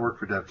 11, does not work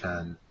for Dev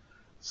 10,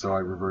 so I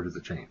reverted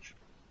the change.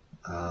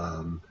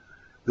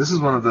 This is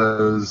one of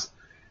those.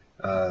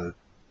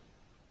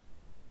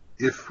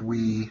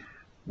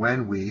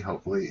 When we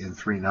hopefully in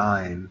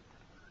 3.9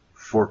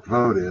 fork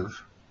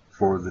votive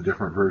for the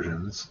different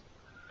versions,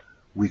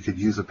 we could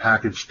use a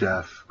package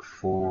def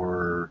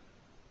for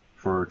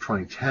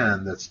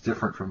 2010 that's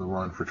different from the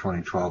one for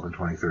 2012 and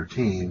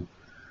 2013.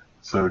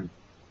 So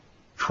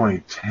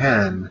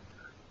 2010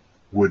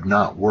 would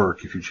not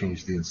work if you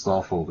changed the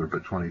install folder,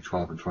 but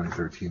 2012 and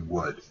 2013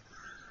 would.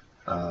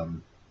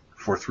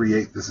 For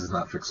 3.8, this is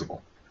not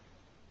fixable.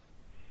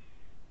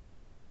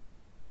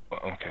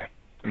 Well, okay.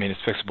 I mean,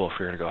 it's fixable if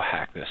we were to go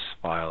hack this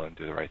file and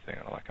do the right thing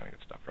and all that kind of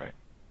good stuff, right?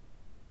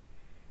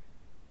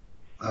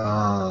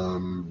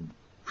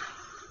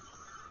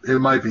 It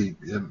might be,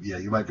 yeah,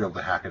 you might be able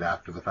to hack it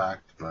after the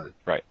fact, but...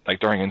 Right. Like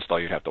during install,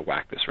 you'd have to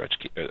whack this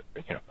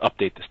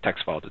update this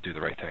text file to do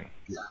the right thing.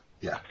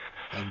 Yeah.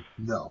 And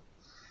no.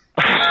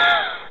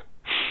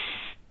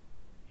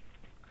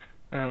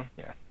 Well,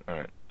 yeah. All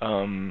right.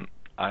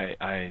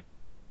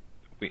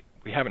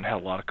 We haven't had a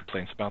lot of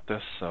complaints about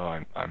this, so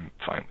I'm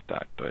fine with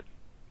that, but...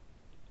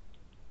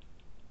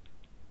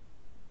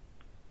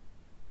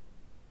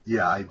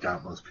 Yeah, I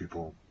doubt most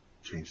people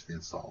change the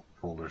install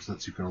folder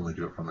since you can only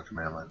do it from the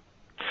command line.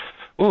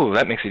 Ooh,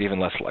 that makes it even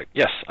less like.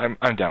 Yes, I'm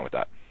down with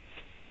that.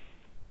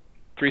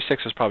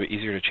 3.6 is probably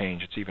easier to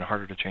change. It's even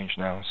harder to change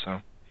now,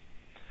 so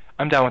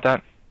I'm down with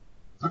that.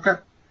 Okay.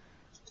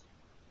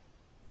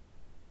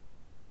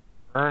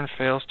 Burn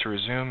fails to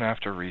resume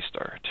after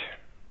restart.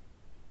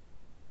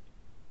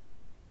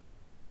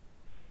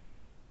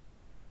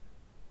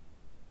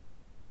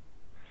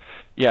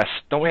 Yes,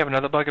 don't we have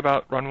another bug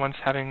about run once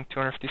having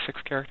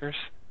 256 characters?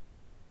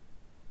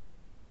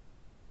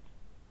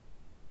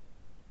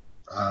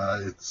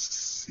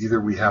 It's either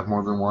we have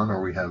more than one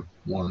or we have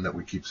one that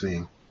we keep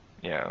seeing.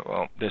 Yeah,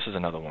 well, this is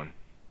another one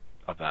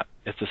of that.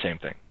 It's the same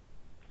thing.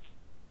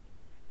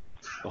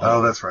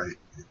 Oh, that's right.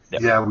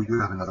 Yep. Yeah, we do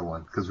have another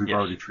one because we've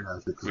already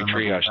triaged it. We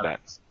triaged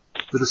that.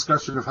 The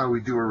discussion of how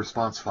we do a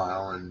response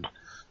file and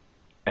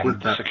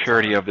the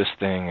security of this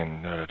thing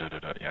and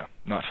yeah,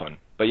 not fun.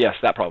 But yes,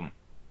 that problem.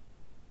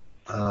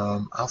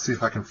 I'll see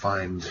if I can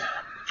find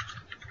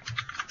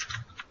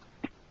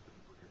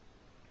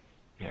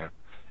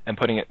And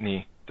putting it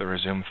in the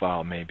resume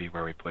file may be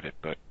where we put it,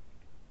 but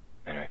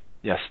anyway,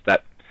 yes,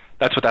 that's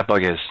what that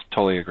bug is.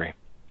 Totally agree.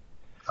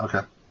 Okay.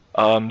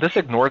 This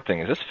ignored thing,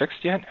 is this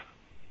fixed yet?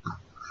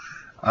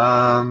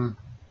 I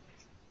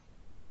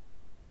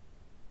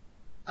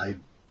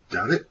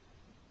doubt it.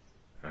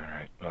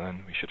 Alright, well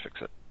then we should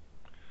fix it.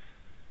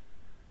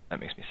 That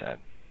makes me sad.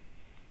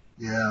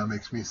 Yeah, it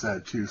makes me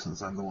sad too,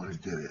 since I'm the one who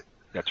did it.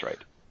 That's right.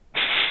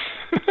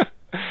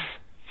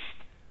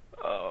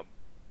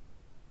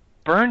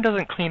 Burn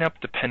doesn't clean up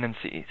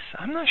dependencies.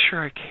 I'm not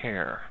sure I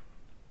care.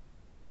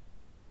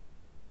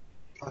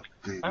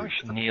 I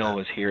wish Neil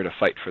was here to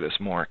fight for this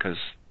more, because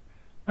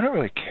I don't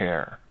really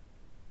care.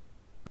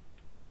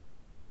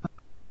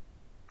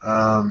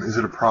 Is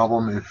it a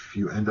problem if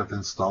you end up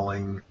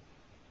installing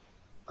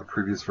a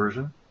previous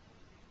version?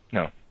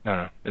 No.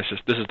 This is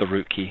the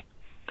root key.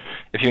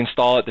 If you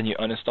install it, then you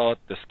uninstall it,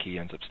 this key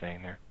ends up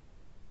staying there.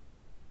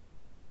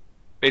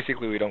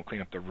 Basically, we don't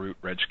clean up the root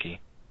reg key.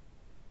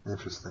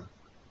 Interesting.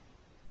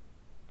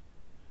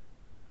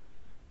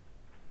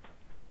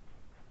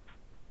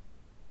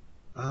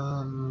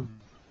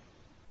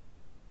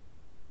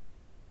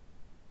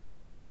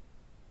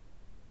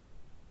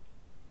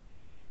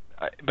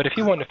 But if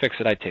you want to fix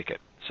it, I'd take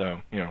it.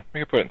 So, we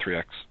could put it in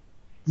 3x.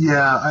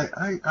 Yeah,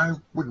 I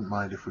wouldn't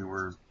mind if we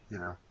were,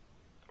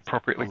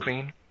 Appropriately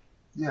clean?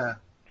 Yeah.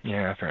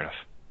 Yeah, fair enough.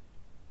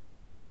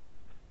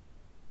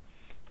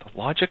 The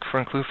logic for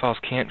include files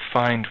can't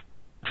find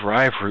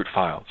drive root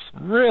files.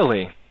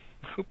 Really?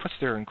 Who puts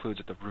their includes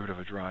at the root of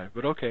a drive?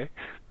 But okay.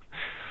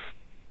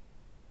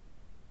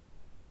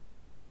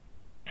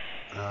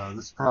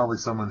 This is probably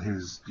someone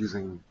who's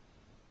using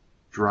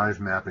drive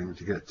mapping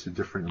to get to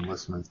different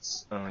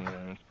enlistments. Oh yeah,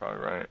 that's probably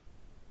right.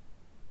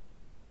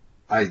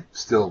 I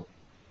still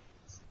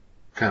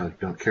kind of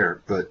don't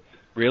care, but...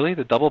 Really?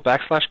 The double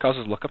backslash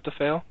causes lookup to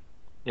fail?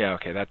 Yeah,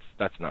 okay,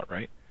 that's not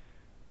right.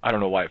 I don't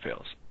know why it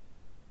fails.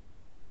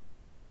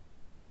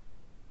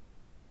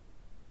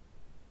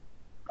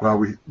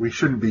 Well, we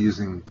shouldn't be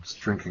using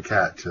string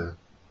concat to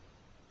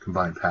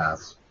combine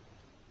paths,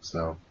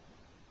 so...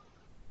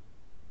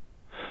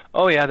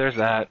 Oh yeah, there's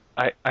that.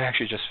 I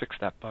actually just fixed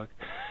that bug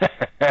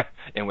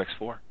in WiX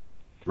 4.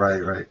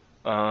 Right.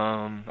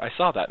 I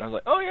saw that and I was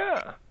like, oh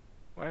yeah.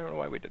 I don't know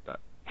why we did that.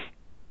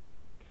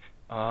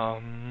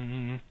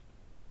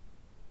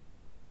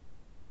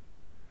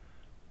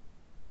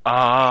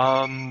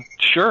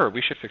 Sure,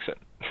 we should fix it.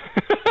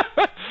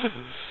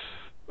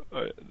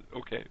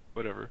 Okay,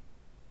 whatever.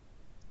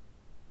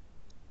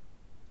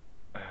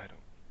 I don't.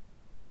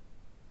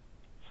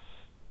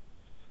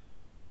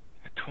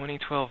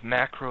 2012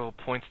 macro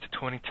points to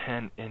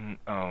 2010 in.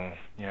 Oh,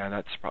 yeah,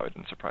 that's probably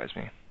didn't surprise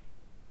me.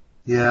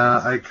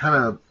 Yeah, I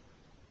kind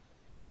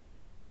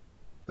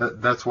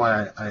of... That's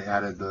why I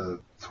added the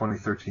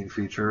 2013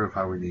 feature of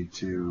how we need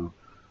to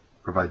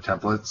provide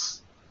templates.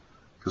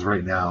 Because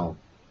right now,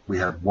 we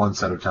have one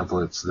set of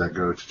templates that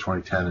go to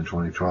 2010 and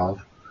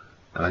 2012.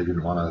 And I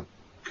didn't want to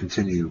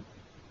continue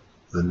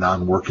the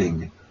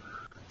non-working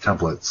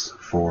templates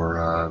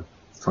for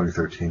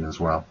 2013 as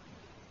well.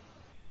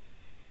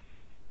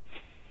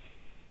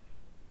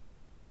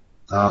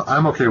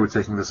 I'm okay with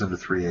taking this into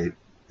 3.8.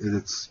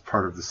 It's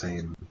part of the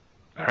same.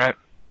 All right.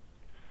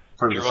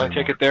 Part If of you the want to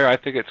same take it there, I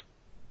think it'd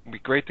be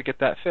great to get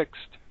that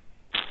fixed.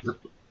 Yep.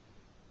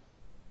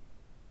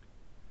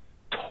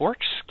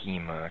 Torch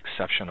schema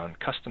exception on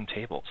custom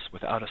tables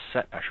without a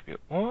set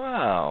attribute.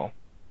 Wow.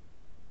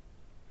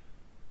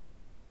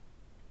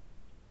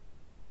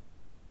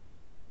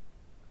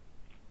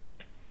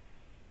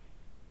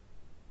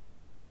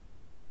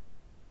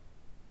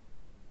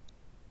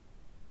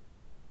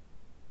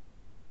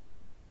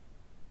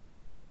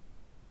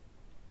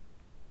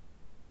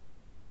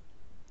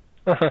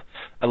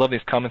 I love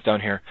these comments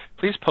down here.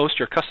 Please post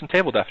your custom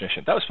table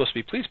definition. That was supposed to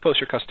be please post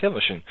your custom table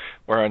definition,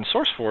 where on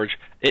SourceForge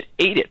it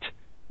ate it,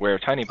 where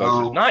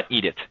TinyBugs does not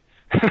eat it.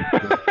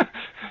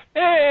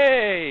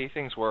 Hey,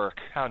 things work.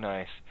 How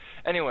nice.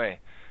 Anyway,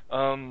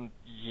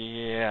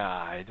 yeah,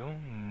 I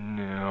don't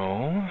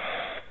know.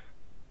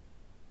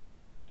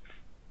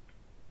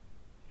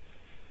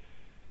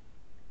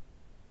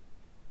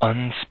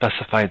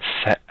 Unspecified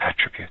set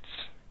attributes.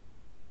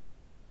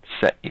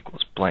 Set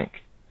equals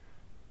blank.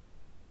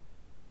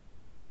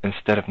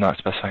 Instead of not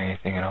specifying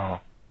anything at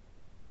all.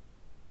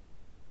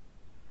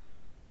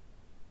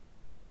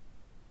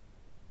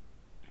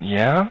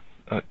 Yeah?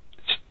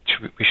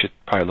 We should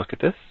probably look at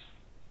this.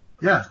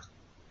 Yeah,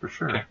 for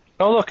sure. Okay.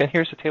 Oh, look, and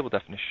here's the table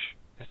definition.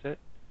 Is it?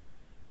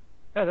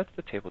 Yeah, that's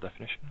the table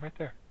definition right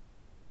there.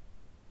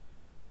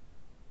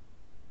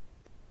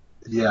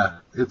 Yeah,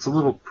 it's a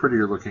little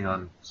prettier looking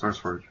on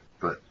SourceForge,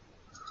 but...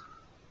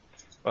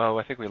 Oh,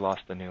 I think we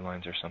lost the new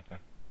lines or something.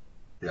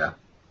 Yeah.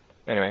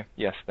 Anyway,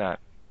 yes, that.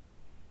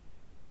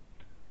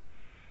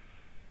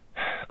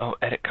 Oh,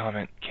 edit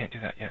comment. Can't do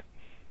that yet.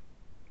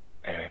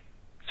 Anyway,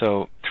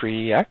 so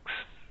 3x?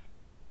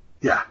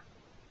 Yeah.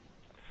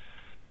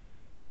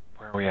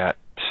 Where are we at?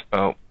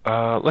 Oh,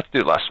 let's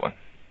do the last one.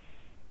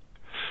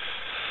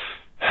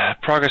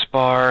 Progress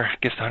bar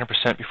gets to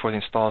 100% before the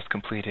install is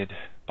completed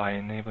by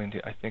enabling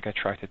I think I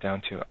tracked it down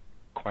to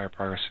acquire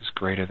progress is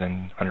greater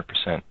than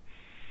 100%.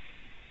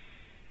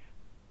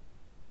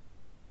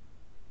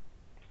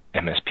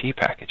 MSP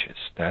packages.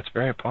 That's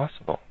very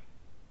possible.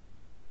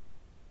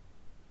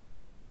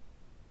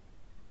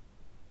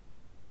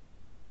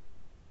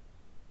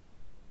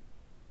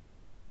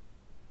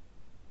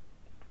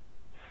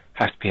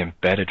 Has to be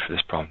embedded for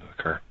this problem to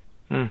occur.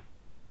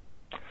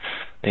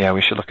 Yeah,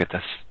 we should look at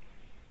this.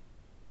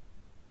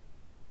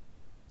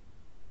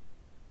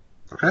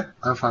 Okay,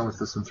 I'm fine with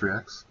this in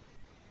 3x.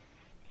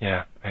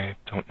 Yeah, I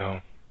don't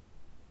know.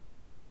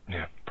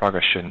 Yeah,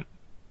 progress shouldn't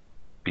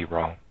be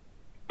wrong.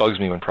 Bugs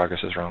me when progress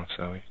is wrong,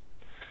 so we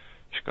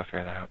should go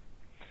figure that out.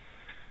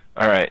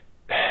 All right,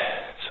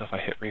 so if I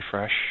hit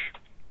refresh,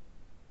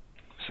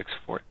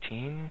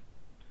 614,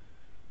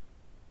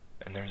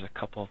 and there's a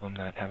couple of them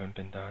that haven't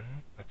been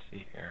done. Let's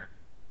see here.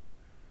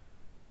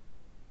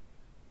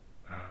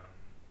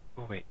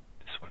 Oh wait,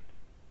 this one,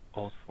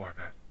 old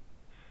format,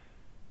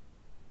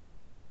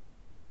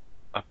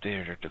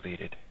 updated or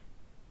deleted.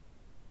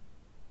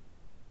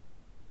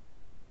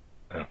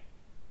 Oh,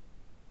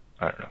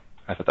 I don't know.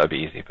 I thought that'd be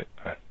easy, but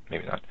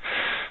maybe not.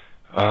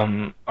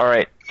 All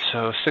right,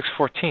 so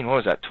 614. What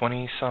was that?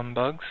 20 some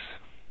bugs?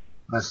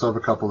 I still have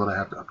a couple that I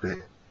have to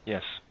update.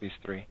 Yes, these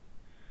 3,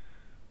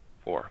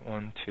 4.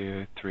 1,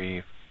 2,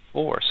 3,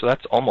 4. So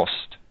that's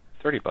almost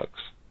 30 bugs.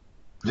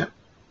 Yep.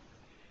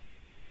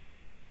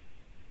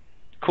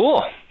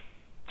 Cool.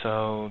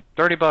 So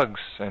 30 bugs,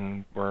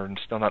 and we're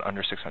still not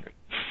under 600.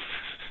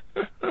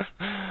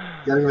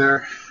 Getting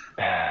there.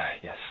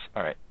 Yes.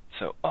 All right.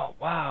 So, oh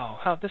wow,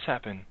 how'd this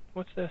happen?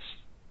 What's this?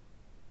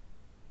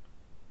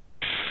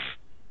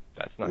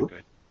 That's not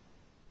good.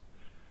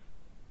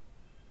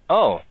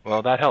 Oh,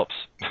 well, that helps.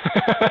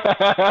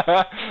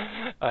 I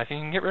think you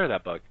can get rid of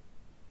that bug.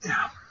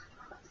 Yeah.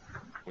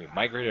 We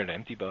migrated an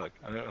empty bug.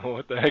 I don't know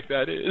what the heck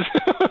that is.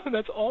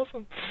 That's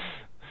awesome.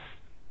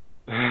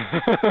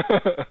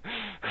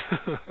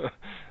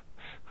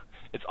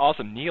 It's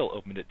awesome. Neil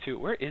opened it too.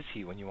 Where is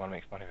he when you want to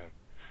make fun of him?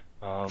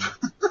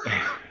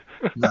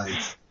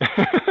 Nice.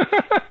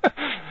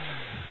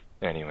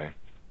 Anyway.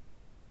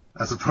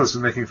 As opposed to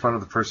making fun of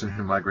the person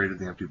who migrated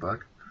the empty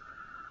bug.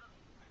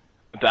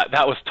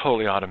 That was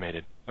totally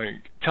automated.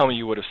 Like, tell me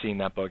you would have seen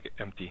that bug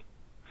empty.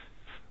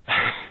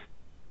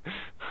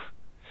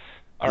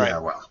 All right. Yeah,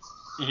 well.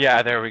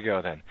 Yeah, there we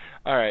go then.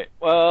 All right.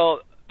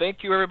 Well,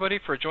 thank you everybody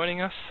for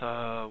joining us.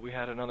 We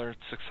had another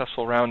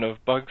successful round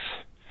of bugs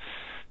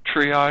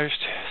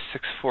triaged.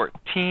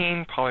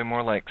 614, probably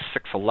more like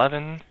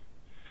 611.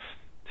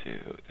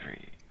 2,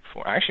 3,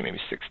 4. Actually, maybe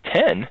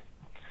 610.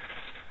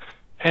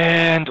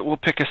 And we'll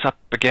pick us up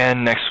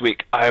again next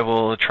week. I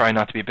will try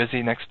not to be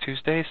busy next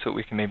Tuesday so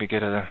we can maybe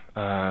get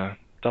a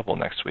double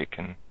next week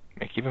and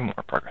make even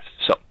more progress.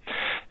 So,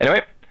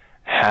 anyway,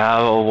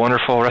 have a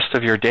wonderful rest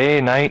of your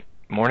day, night,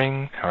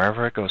 morning,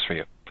 however it goes for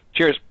you.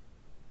 Cheers.